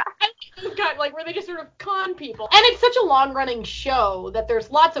 Those guys, like, where they just sort of con people. And it's such a long-running show that there's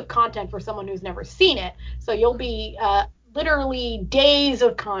lots of content for someone who's never seen it. So you'll be literally days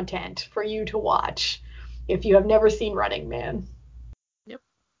of content for you to watch if you have never seen Running Man.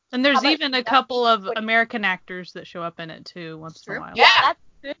 And there's How about- even a couple of American actors that show up in it too once in a True. while. Yeah.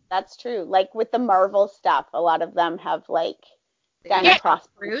 That's true. Like with the Marvel stuff, a lot of them have like done Yeah. cross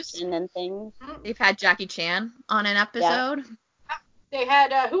Bruce. promotion and things. They've had Jackie Chan on an episode. They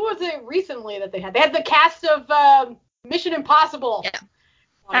had, who was it recently that they had? They had the cast of Mission Impossible. Yeah.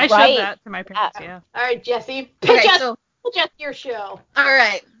 I showed Right. that to my parents, yeah. All right, Jesse. Okay, so Pitch us your show. all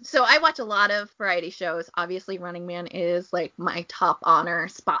right. So I watch a lot of variety shows. Obviously, Running Man is like my top honor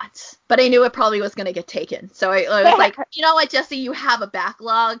spot. But I knew it probably was gonna get taken. So I was like, you know what, Jesse, you have a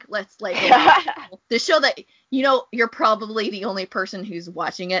backlog. Let's like the show that you're probably the only person who's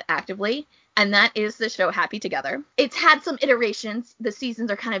watching it actively. And that is the show Happy Together. It's had some iterations. The seasons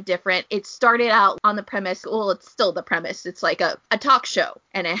are kind of different. It started out on the premise, well, it's still the premise. It's like a talk show.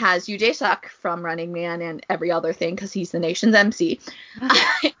 And it has Yoo Jae-suk from Running Man and every other thing because he's the nation's MC.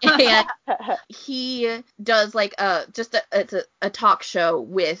 And he does like it's a talk show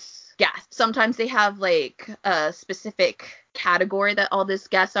with guests. Sometimes they have like a specific category that all these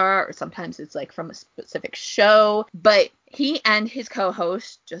guests are, or sometimes it's like from a specific show. But he and his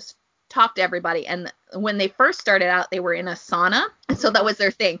co-host just talk to everybody. And when they first started out, they were in a sauna, and so that was their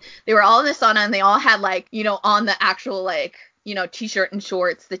thing. They were all in a sauna, and they all had like on the actual like t-shirt and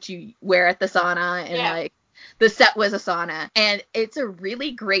shorts that you wear at the sauna, and like the set was a sauna. And it's a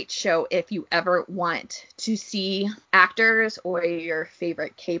really great show if you ever want to see actors or your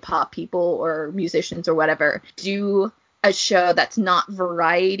favorite K-pop people or musicians or whatever do a show that's not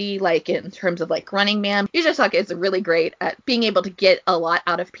variety, like in terms of like Running Man. Yoo Jae-suk is really great at being able to get a lot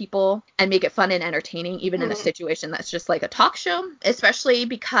out of people and make it fun and entertaining, even in a situation that's just like a talk show, especially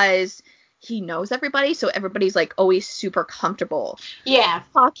because he knows everybody, so everybody's like always super comfortable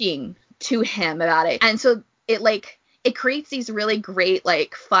talking to him about it. And so it creates these really great,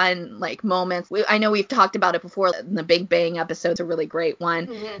 like, fun, like, moments. I know we've talked about it before. The Big Bang episode's a really great one.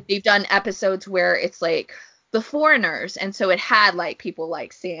 Mm-hmm. They've done episodes where it's like the foreigners, and so it had like people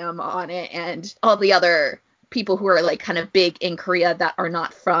like Sam on it and all the other people who are like kind of big in Korea that are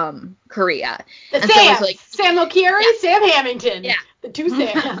not from Korea. The and Sams, so it was like Sam O'Keefe, Sam Hamilton, Yeah. the two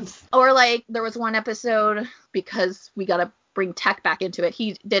Sams. Or like there was one episode, because we gotta bring Tech back into it,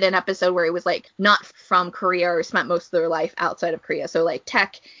 he did an episode where he was like not from Korea or spent most of their life outside of Korea. So like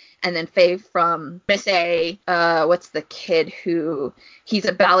Tech, and then Faye from Miss A, what's the kid who, he's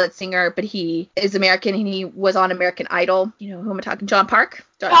a ballad singer, but he is American, and he was on American Idol. You know who am I talking? John Park?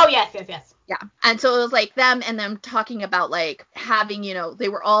 Oh, yes. Yeah. And so it was like them and them talking about like having, they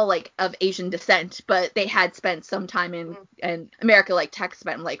were all like of Asian descent, but they had spent some time in America. Like Tech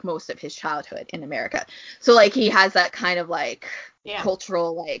spent like most of his childhood in America. So like he has that kind of like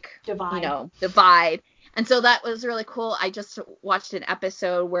cultural like divide. And so that was really cool. I just watched an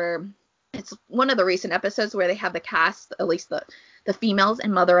episode where it's one of the recent episodes where they have the cast, at least the females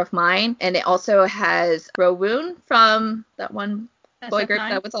in Mother of Mine. And it also has Rowoon from that one boy group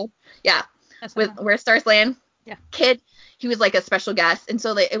that was all, with Where Stars Land. Yeah. Kid, he was like a special guest. And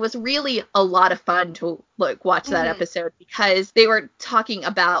so it was really a lot of fun to like watch that episode, because they were talking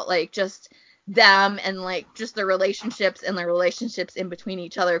about like just them and like just their relationships and their relationships in between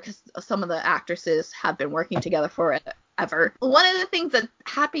each other, because some of the actresses have been working together forever. One of the things that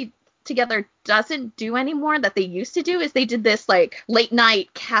Happy Together doesn't do anymore that they used to do is they did this like late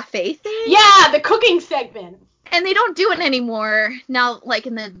night cafe thing. Yeah, the cooking segment. And they don't do it anymore now, like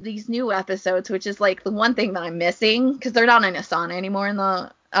in these new episodes, which is like the one thing that I'm missing, because they're not in a sauna anymore in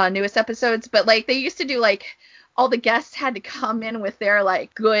the newest episodes. But like they used to do, like all the guests had to come in with their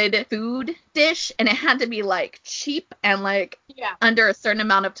like good food dish, and it had to be like cheap and like under a certain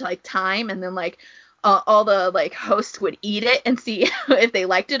amount of like time, and then like all the like hosts would eat it and see if they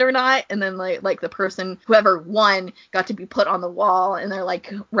liked it or not, and then like the person whoever won got to be put on the wall and their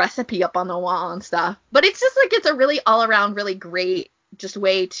like recipe up on the wall and stuff. But it's just like it's a really all around really great just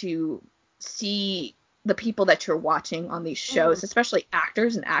way to see the people that you're watching on these shows, especially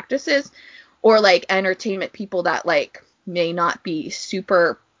actors and actresses, or like entertainment people that like may not be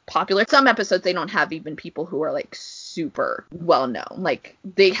super popular. Some episodes they don't have even people who are like super well known. Like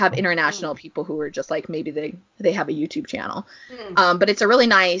they have international people who are just like maybe they have a YouTube channel. But it's a really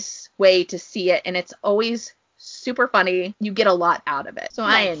nice way to see it, and it's always super funny. You get a lot out of it. So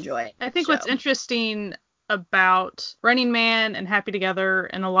I enjoy it. I think what's interesting about Running Man and Happy Together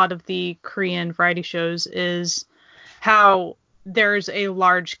and a lot of the Korean variety shows is how there's a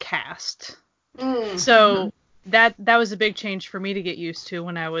large cast. So that was a big change for me to get used to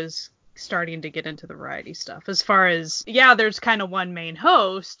when I was starting to get into the variety stuff. As far as, there's kind of one main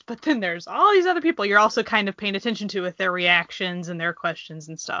host, but then there's all these other people you're also kind of paying attention to with their reactions and their questions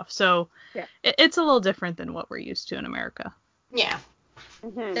and stuff. So it's a little different than what we're used to in America. Yeah.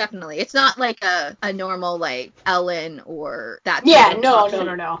 Definitely. It's not like a normal like Ellen or that.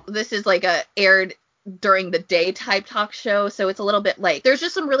 No. This is like a aired during the day type talk show, so it's a little bit like there's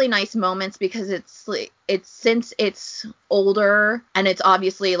just some really nice moments because it's since it's older and it's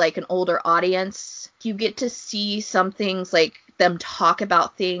obviously like an older audience, you get to see some things like them talk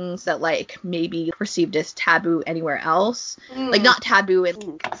about things that like maybe perceived as taboo anywhere else. Like not taboo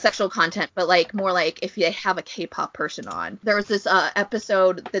in sexual content, but like more like if they have a K-pop person on. There was this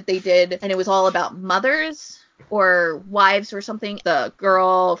episode that they did and it was all about mothers or wives or something. The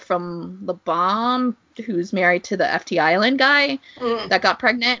girl from the bomb who's married to the FT Island guy that got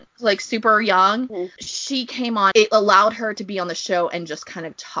pregnant, like super young. She came on. It allowed her to be on the show and just kind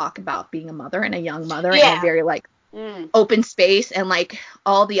of talk about being a mother and a young mother in a very like open space. And like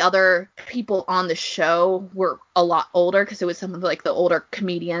all the other people on the show were a lot older because it was some of like the older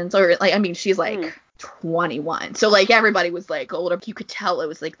comedians, or like, I mean, she's like 21, so like everybody was like older. You could tell it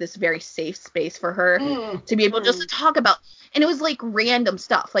was like this very safe space for her to be able just to talk about, and it was like random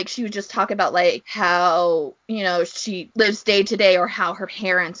stuff. Like she would just talk about like how, you know, she lives day to day, or how her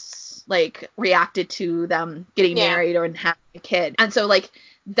parents like reacted to them getting married or having a kid. And so like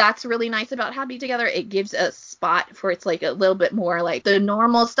that's really nice about Happy Together. It gives a spot for it's like a little bit more like the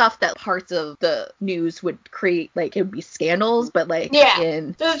normal stuff that parts of the news would create, like it would be scandals, but like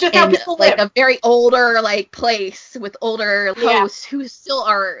in like a very older like place with older hosts who still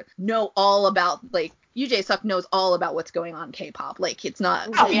know all about, like UJ Suck knows all about what's going on in K-pop. Like it's not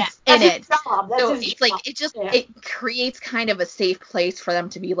in it. So it's like it just it creates kind of a safe place for them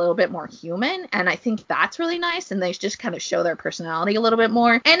to be a little bit more human, and I think that's really nice, and they just kind of show their personality a little bit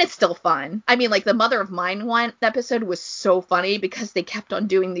more, and it's still fun. I mean, like the Mother of Mine one episode was so funny because they kept on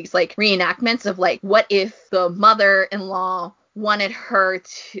doing these like reenactments of like what if the mother-in-law wanted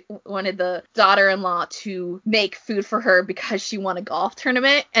the daughter-in-law to make food for her because she won a golf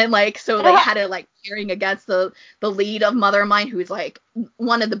tournament, and like so they had it like cheering against the lead of Mother of Mine, who's like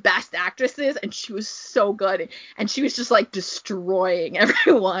one of the best actresses, and she was so good, and she was just like destroying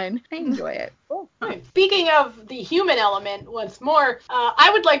everyone. I enjoy it. Speaking of the human element once more, I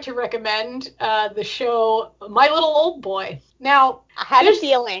would like to recommend the show My Little Old Boy. Now, I had a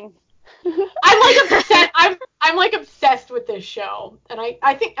feeling. I'm like obsessed with this show, and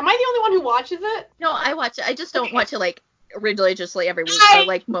I think, am I the only one who watches it? No, I watch it. I just don't watch it like religiously every week, or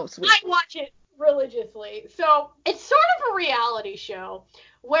like most weeks. I watch it religiously. So it's sort of a reality show,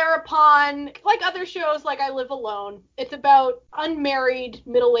 whereupon, like other shows like I Live Alone, it's about unmarried,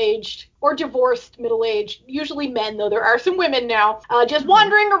 middle-aged, or divorced middle-aged, usually men, though there are some women now, just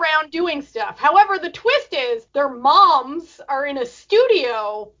wandering around doing stuff. However, the twist is their moms are in a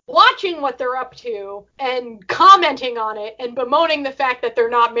studio watching what they're up to and commenting on it and bemoaning the fact that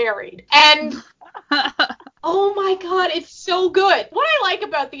they're not married. And oh my god, it's so good. What I like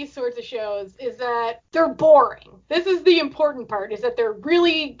about these sorts of shows is that they're boring. This is the important part, is that they're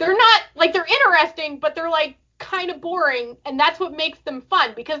not, like, they're interesting, but they're like kind of boring, and that's what makes them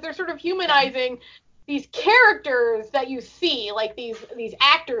fun, because they're sort of humanizing these characters that you see, like these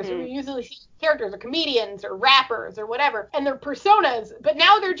actors who you usually see characters or comedians or rappers or whatever, and their personas, but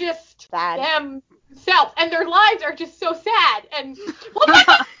now they're just themselves, and their lives are just so sad, and well,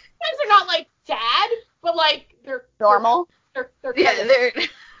 sometimes they're not like sad, but like they're normal. They're sadder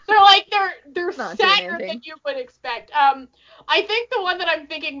than you would expect. I think the one that I'm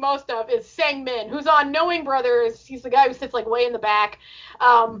thinking most of is Sang Min, who's on Knowing Brothers. He's the guy who sits like way in the back.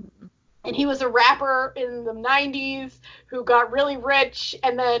 And he was a rapper in the 90s who got really rich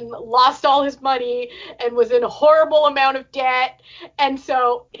and then lost all his money and was in a horrible amount of debt. And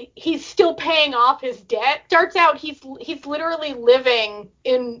so he's still paying off his debt. Starts out, he's literally living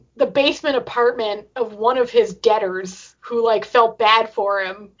in the basement apartment of one of his debtors who, like, felt bad for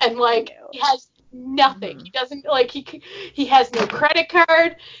him. And, like, he has nothing. He doesn't, like, he has no credit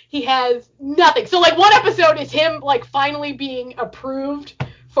card. He has nothing. So, like, one episode is him, like, finally being approved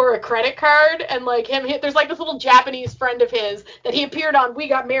for a credit card, and like there's like this little Japanese friend of his that he appeared on We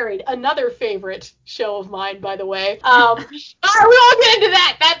Got Married, another favorite show of mine, by the way. We won't get into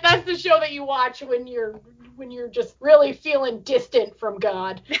that. That's the show that you watch when you're just really feeling distant from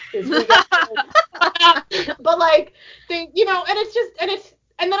God. Is We Got Married. But like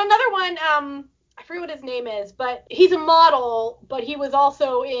and then another one. I forget what his name is, but he's a model, but he was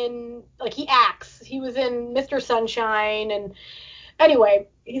also in, like, he acts. He was in Mr. Sunshine, and anyway,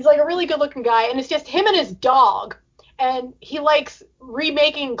 he's like a really good looking guy, and it's just him and his dog, and he likes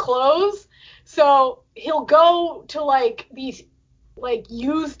remaking clothes, so he'll go to like these like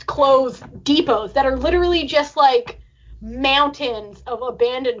used clothes depots that are literally just like mountains of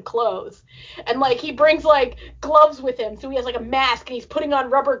abandoned clothes, and like he brings like gloves with him, so he has like a mask and he's putting on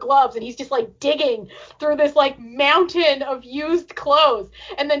rubber gloves and he's just like digging through this like mountain of used clothes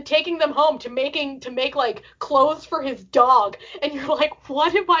and then taking them home to make like clothes for his dog. And you're like,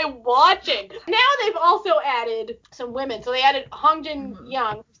 what am I watching? Now they've also added some women, so they added Hong Jin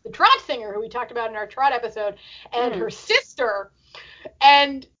Young, the Trot singer who we talked about in our Trot episode, and her sister.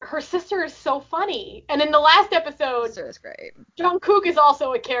 And her sister is so funny. And in the last episode, sister is great. Jungkook is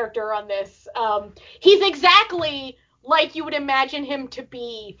also a character on this. He's exactly like you would imagine him to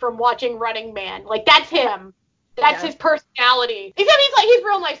be from watching Running Man. Like, that's him. That's his personality. Except he's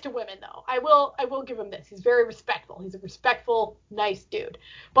real nice to women, though. I will give him this. He's very respectful. He's a respectful, nice dude.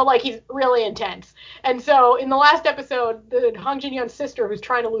 But like, he's really intense. And so in the last episode, the Hong Jin Young's sister, who's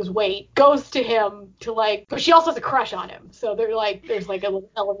trying to lose weight, goes to him to like, but she also has a crush on him. So there's like a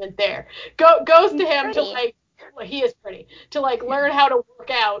little element there. Goes to him to like, he is pretty, to like learn how to work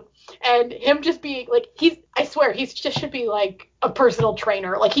out, and him just being like, I swear he's just should be like a personal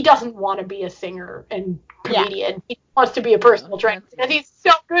trainer. Like, he doesn't want to be a singer and comedian. He wants to be a personal trainer because he's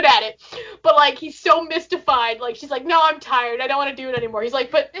so good at it. But like, he's so mystified. Like, she's like, no, I'm tired. I don't want to do it anymore. He's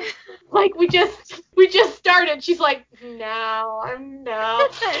like, but like, we just started. She's like, no, I'm no.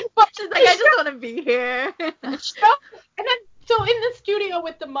 But she's like, I just want to be here. And then, so in the studio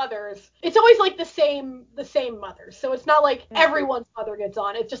with the mothers, it's always like the same mothers. So it's not like everyone's mother gets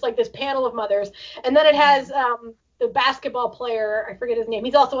on. It's just like this panel of mothers. And then it has the basketball player, I forget his name.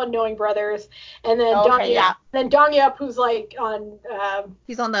 He's also on Knowing Brothers. And then Dong Yup, who's like on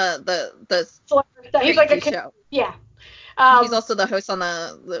he's on the he's like a show. Yeah. He's also the host on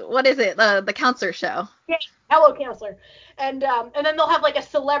the what is it? The counselor show. Yeah, Hello Counselor. And then they'll have like a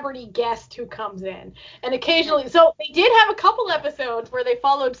celebrity guest who comes in. And occasionally, so they did have a couple episodes where they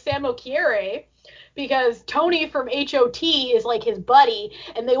followed Sam Okiere, because Tony from HOT is like his buddy,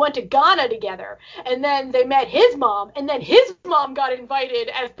 and they went to Ghana together. And then they met his mom, and then his mom got invited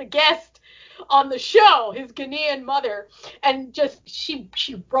as the guest on the show, his Ghanaian mother, and just she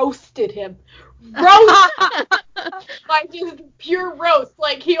roasted him. Like, just pure roast.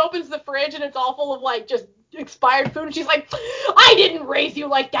 Like, he opens the fridge and it's all full of like just expired food, and she's like, I didn't raise you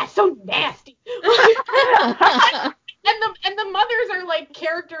like that, so nasty. And the mothers are like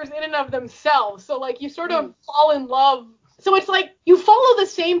characters in and of themselves, so like you sort of fall in love. So it's like you follow the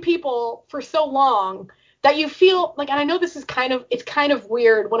same people for so long that you feel like, and I know this is kind of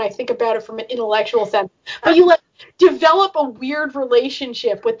weird when I think about it from an intellectual sense, but you like develop a weird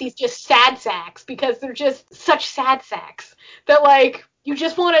relationship with these just sad sacks, because they're just such sad sacks that like you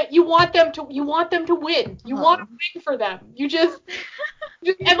want them to win. You want to win for them.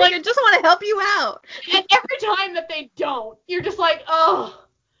 And like, I just want to help you out. And every time that they don't, you're just like, I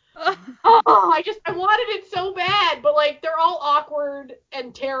wanted it so bad, but like they're all awkward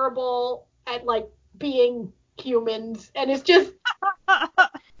and terrible at like being humans, and it's just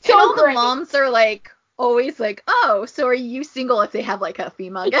so all great. The moms are like always like, oh, so are you single? If they have like a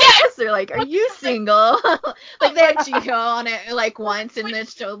female guest, they're like, are you single? Like, they had Jihyo on it like once in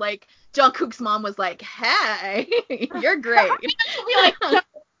this show. Like, Jungkook's mom was like, hey, you're great.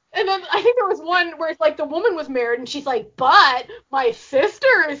 And then I think there was one where it's like the woman was married and she's like, but my sister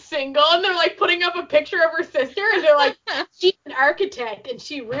is single, and they're like putting up a picture of her sister, and they're like, she's an architect and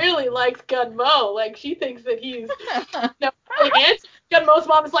she really likes Gunmo. Like, she thinks that he's really handsome. Gunmo's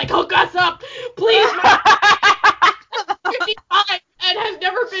mom is like, hook us up, please. 55 and has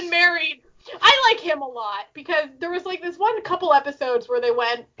never been married. I like him a lot because there was like this one a couple episodes where they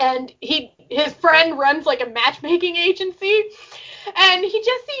went and his friend runs like a matchmaking agency, and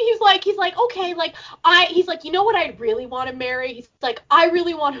he's like, okay, like he's like, you know what I really want to marry? He's like, I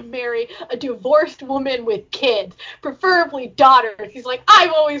really want to marry a divorced woman with kids, preferably daughters. He's like,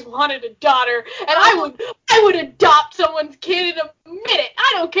 I've always wanted a daughter, and I would adopt someone's kid in a minute.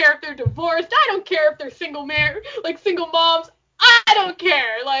 I don't care if they're divorced. I don't care if they're single moms. I don't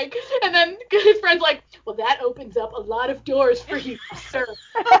care. Like, and then his friend's like, well, that opens up a lot of doors for you, sir.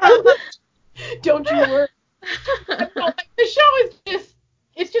 Don't you worry. The show is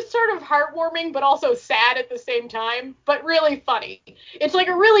it's just sort of heartwarming, but also sad at the same time, but really funny. It's like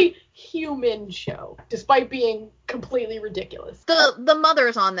a really human show, despite being completely ridiculous. The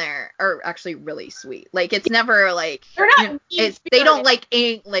mothers on there are actually really sweet. Like, it's never like they're not they don't like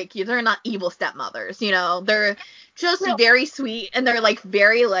they're not evil stepmothers, you know. They're just very sweet, and they're like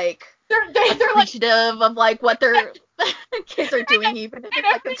very like they're appreciative of like what their kids are doing, even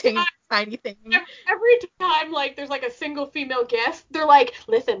if it's like a tiny thing. Every time like there's like a single female guest, they're like,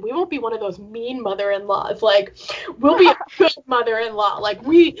 listen, we won't be one of those mean mother-in-laws. Like, we'll be a good mother-in-law. Like,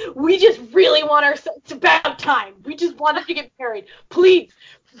 we just really want our son. It's about time. We just want him to get married. Please,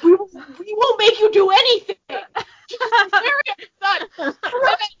 we won't make you do anything. Just marry our son.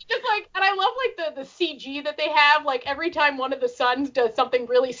 And I love like the CG that they have. Like, every time one of the sons does something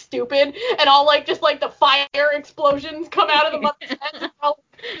really stupid, and all like just like the fire explosions come out of the mother's head.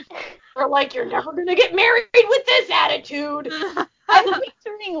 Or like, you're never gonna get married with this attitude. I'm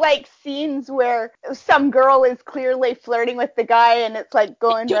picturing like scenes where some girl is clearly flirting with the guy and it's like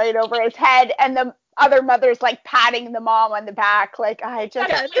going right over his head, and the other mother's like patting the mom on the back, like, they're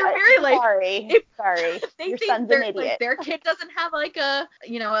very like, sorry, they your think son's an idiot. Like, their kid doesn't have like a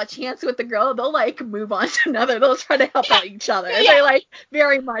chance with the girl, they'll like move on to another. They'll try to help out each other. Yeah. They're like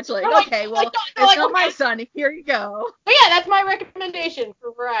very much like, okay, well, it's not my son. Here you go. But yeah, that's my recommendation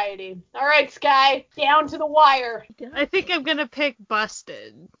for Variety. All right, Sky, down to the wire. I think I'm gonna pick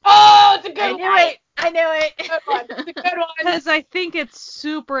Busted. Oh, it's a good one. I knew it. It's a good one. Because I think it's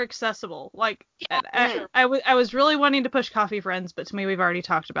super accessible. Like, I was really wanting to push Coffee Friends, but to me, we've already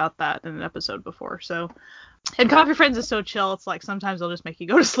talked about that in an episode before. So, and Coffee Friends is so chill. It's like sometimes they'll just make you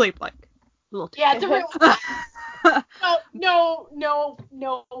go to sleep. Like, a little. Yeah, it's a real. No.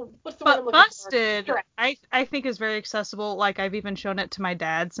 What's the word I'm looking Busted, for? I think is very accessible. Like, I've even shown it to my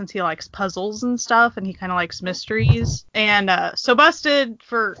dad since he likes puzzles and stuff, and he kind of likes mysteries. And so Busted,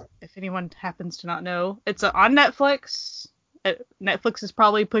 for if anyone happens to not know, it's on Netflix. Netflix is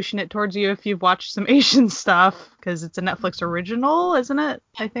probably pushing it towards you if you've watched some Asian stuff, because it's a Netflix original, isn't it?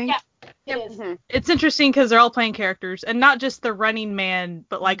 I think. Yeah. It is. Mm-hmm. It's interesting because they're all playing characters, and not just the running man,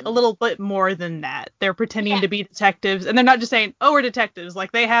 but like a little bit more than that. They're pretending to be detectives, and they're not just saying, "Oh, we're detectives."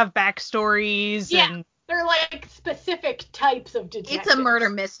 Like, they have backstories, and they're like specific types of detectives. It's a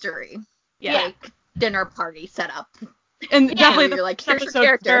murder mystery. Yeah. Like, dinner party setup. And definitely you're like, here's here's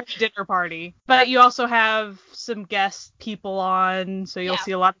your character. Dinner party. But you also have some guest people on, so you'll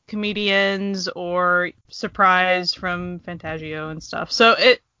see a lot of comedians or surprise from Fantagio and stuff. So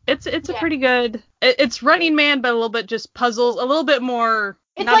it's a pretty good. It's Running Man, but a little bit just puzzles, a little bit more.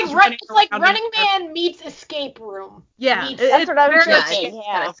 It's like Running Man meets Escape Room. Yeah, that's what I was thinking.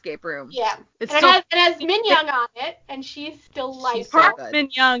 Yeah, Escape Room. Yeah, it has Min Young on it, and she's delightful. So Min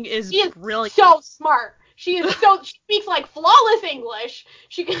Young is brilliant. So smart. She speaks like flawless English.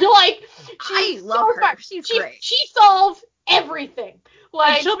 She can like. I love her. Smart. She's great. She solves everything.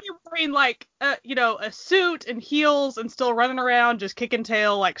 Like, and she'll be wearing like a suit and heels and still running around just kicking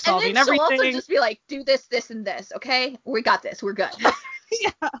tail, like solving everything. And then she'll also just be like, do this, this, and this, okay? We got this. We're good.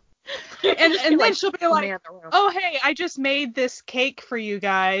 Yeah. And then she'll be like, oh, hey, I just made this cake for you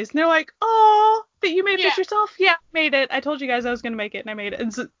guys. And they're like, oh, that you made this yourself? Yeah, I made it. I told you guys I was going to make it, and I made it.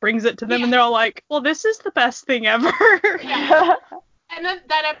 And so brings it to them, and they're all like, well, this is the best thing ever. Yeah. And then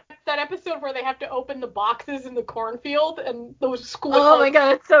that episode where they have to open the boxes in the cornfield, and those squid. Oh my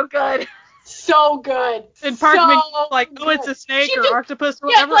god, it's so good. So good. And Parkman's like, oh, it's a snake or octopus or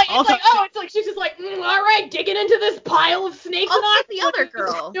whatever. She's just like, all right, digging into this pile of snakes and octopus. The other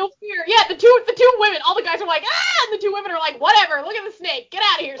girl. No fear. Yeah, the two women. All the guys are like, and the two women are like, whatever. Look at the snake. Get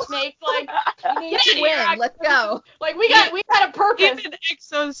out of here, snake. Like, we need to win. Let's go. Like, we got a purpose. Even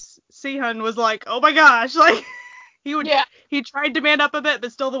Exos Sehun was like, oh my gosh, like. He tried to man up a bit,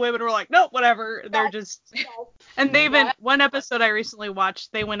 but still the women were like, nope, whatever. They're just. And they even, one episode I recently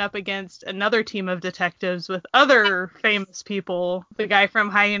watched, they went up against another team of detectives with other famous people. The guy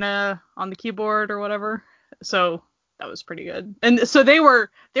from Hyena on the keyboard or whatever. So that was pretty good. And so they were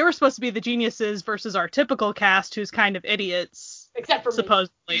supposed to be the geniuses versus our typical cast, who's kind of idiots. Except for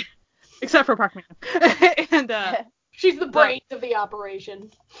supposedly. Me. Except for Park Man. And She's the brains of the operation.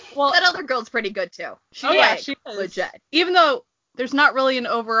 Well, that other girl's pretty good too. She's she is. legit. Even though there's not really an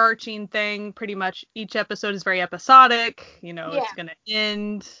overarching thing, pretty much each episode is very episodic. It's gonna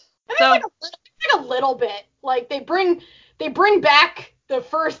end. I mean, like a little bit. Like they bring back the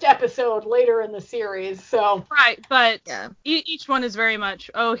first episode later in the series, so. Right, but each one is very much,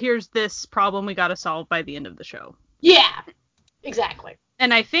 here's this problem we gotta solve by the end of the show. Yeah, exactly.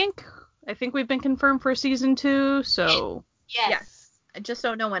 And I think we've been confirmed for season 2, so. Yes. I just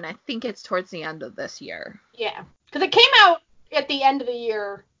don't know when. I think it's towards the end of this year. Yeah, because it came out at the end of the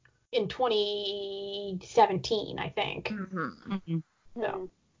year in 2017, I think. Mm-hmm. So.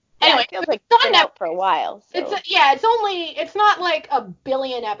 Anyway, it feels like it's been out for a while. So. It's not like a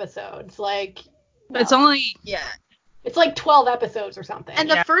billion episodes. Like. No. It's only. Yeah. It's like 12 episodes or something. And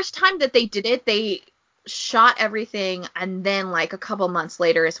the first time that they did it, they shot everything, and then like a couple months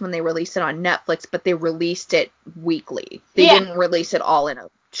later is when they released it on Netflix, but they released it weekly. They didn't release it all in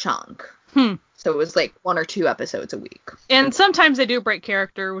a chunk. So it was like 1 or 2 episodes a week. And sometimes they do break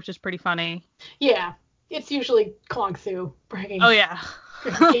character, which is pretty funny. Yeah. It's usually Kwang Soo breaking. Oh, yeah.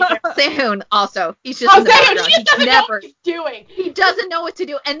 Sehun also. He's just in the background. He doesn't know what he's doing. He doesn't know what to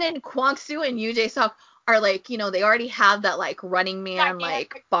do. And then Kwang Soo and Yoo Jae-suk are like, they already have that like running man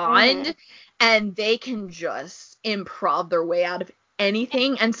like bond, and they can just improv their way out of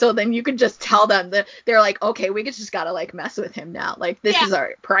anything. And so then you can just tell them that they're like, okay, we just gotta like mess with him now. Like this is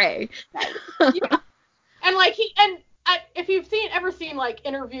our prey. And like if you've ever seen like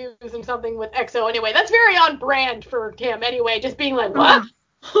interviews and something with EXO anyway, that's very on brand for him anyway. Just being like, what?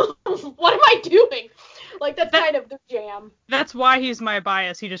 What am I doing? Like that's kind of the jam. That's why he's my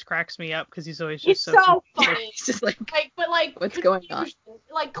bias. He just cracks me up because he's always just so funny. He's just like but like what's going on?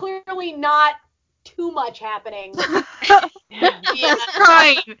 Like clearly not too much happening. He's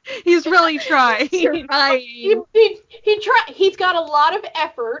trying. He's really trying. He's got a lot of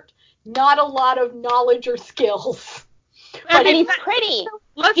effort, not a lot of knowledge or skills. But he's pretty.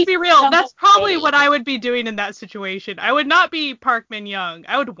 Let's be real. That's probably what I would be doing in that situation. I would not be Park Min Young.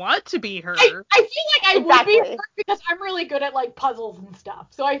 I would want to be her. I feel like I would be her because I'm really good at like puzzles and stuff.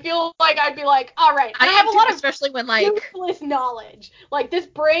 So I feel like I'd be like, all right. I have a lot of especially when like useless knowledge. Like this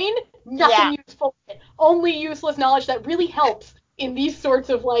brain, nothing useful. Only useless knowledge that really helps in these sorts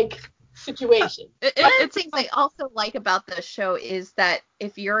of like situations. One of the things I also like about this show is that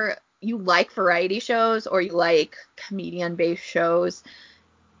if you like variety shows or you like comedian-based shows,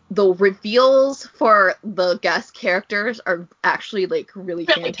 the reveals for the guest characters are actually like really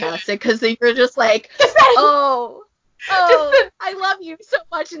fantastic because you're just like, oh, I love you so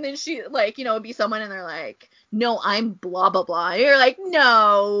much, and then she like it'd be someone and they're like, no, I'm blah blah blah, and you're like,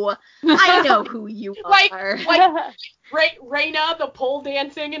 no, I know who you are. Like Reina, the pole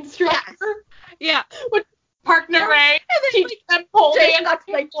dancing instructor. Yeah. With partner Ray, teach them pole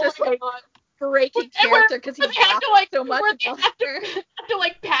dancing. Like just like breaking character because he laughs so much. They have to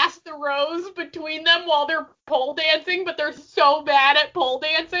like pass the rows between them while they're pole dancing, but they're so bad at pole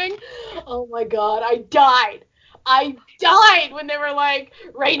dancing. Oh my god, I died when they were like,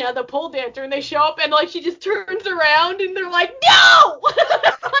 Reina, the pole dancer, and they show up and like she just turns around and they're like, no!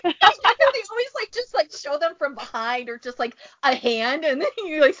 They always like just like show them from behind or just like a hand, and then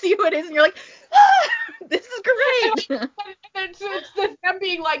you like see who it is and you're like, this is great. And it's them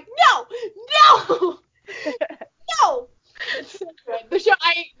being like, no! It's so good.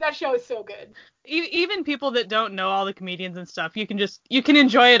 That show is so good. Even people that don't know all the comedians and stuff, you can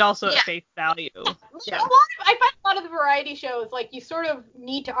enjoy it also at face value. Yeah. I find a lot of the variety shows, like, you sort of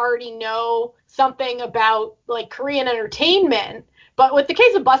need to already know something about, like, Korean entertainment, but with the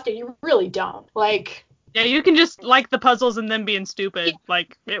case of Busted, you really don't. Like... Yeah, you can just like the puzzles and them being stupid.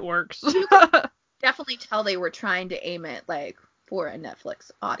 Like, it works. You can definitely tell they were trying to aim it, like, for a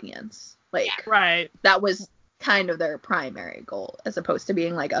Netflix audience. Like, right. That was kind of their primary goal, as opposed to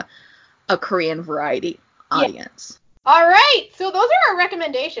being, like, a Korean variety audience. All right, so those are our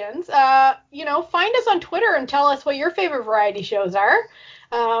recommendations. Find us on Twitter and tell us what your favorite variety shows are,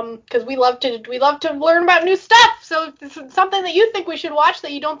 because we love to learn about new stuff. So if this is something that you think we should watch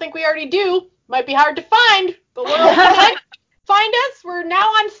that you don't think we already do, might be hard to find, but we're open. Find us. We're now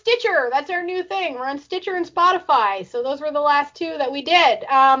on Stitcher. That's our new thing. We're on Stitcher and Spotify. So those were the last 2 that we did.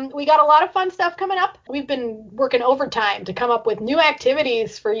 We got a lot of fun stuff coming up. We've been working overtime to come up with new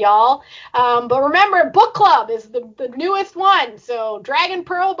activities for y'all. But remember, Book Club is the newest one. So Dragon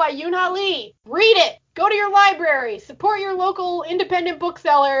Pearl by Yoonha Lee. Read it. Go to your library. Support your local independent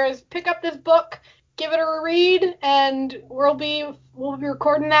booksellers. Pick up this book. Give it a read, and we'll be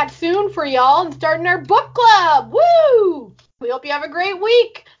recording that soon for y'all and starting our book club. Woo! We hope you have a great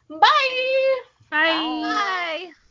week. Bye. Bye. Bye.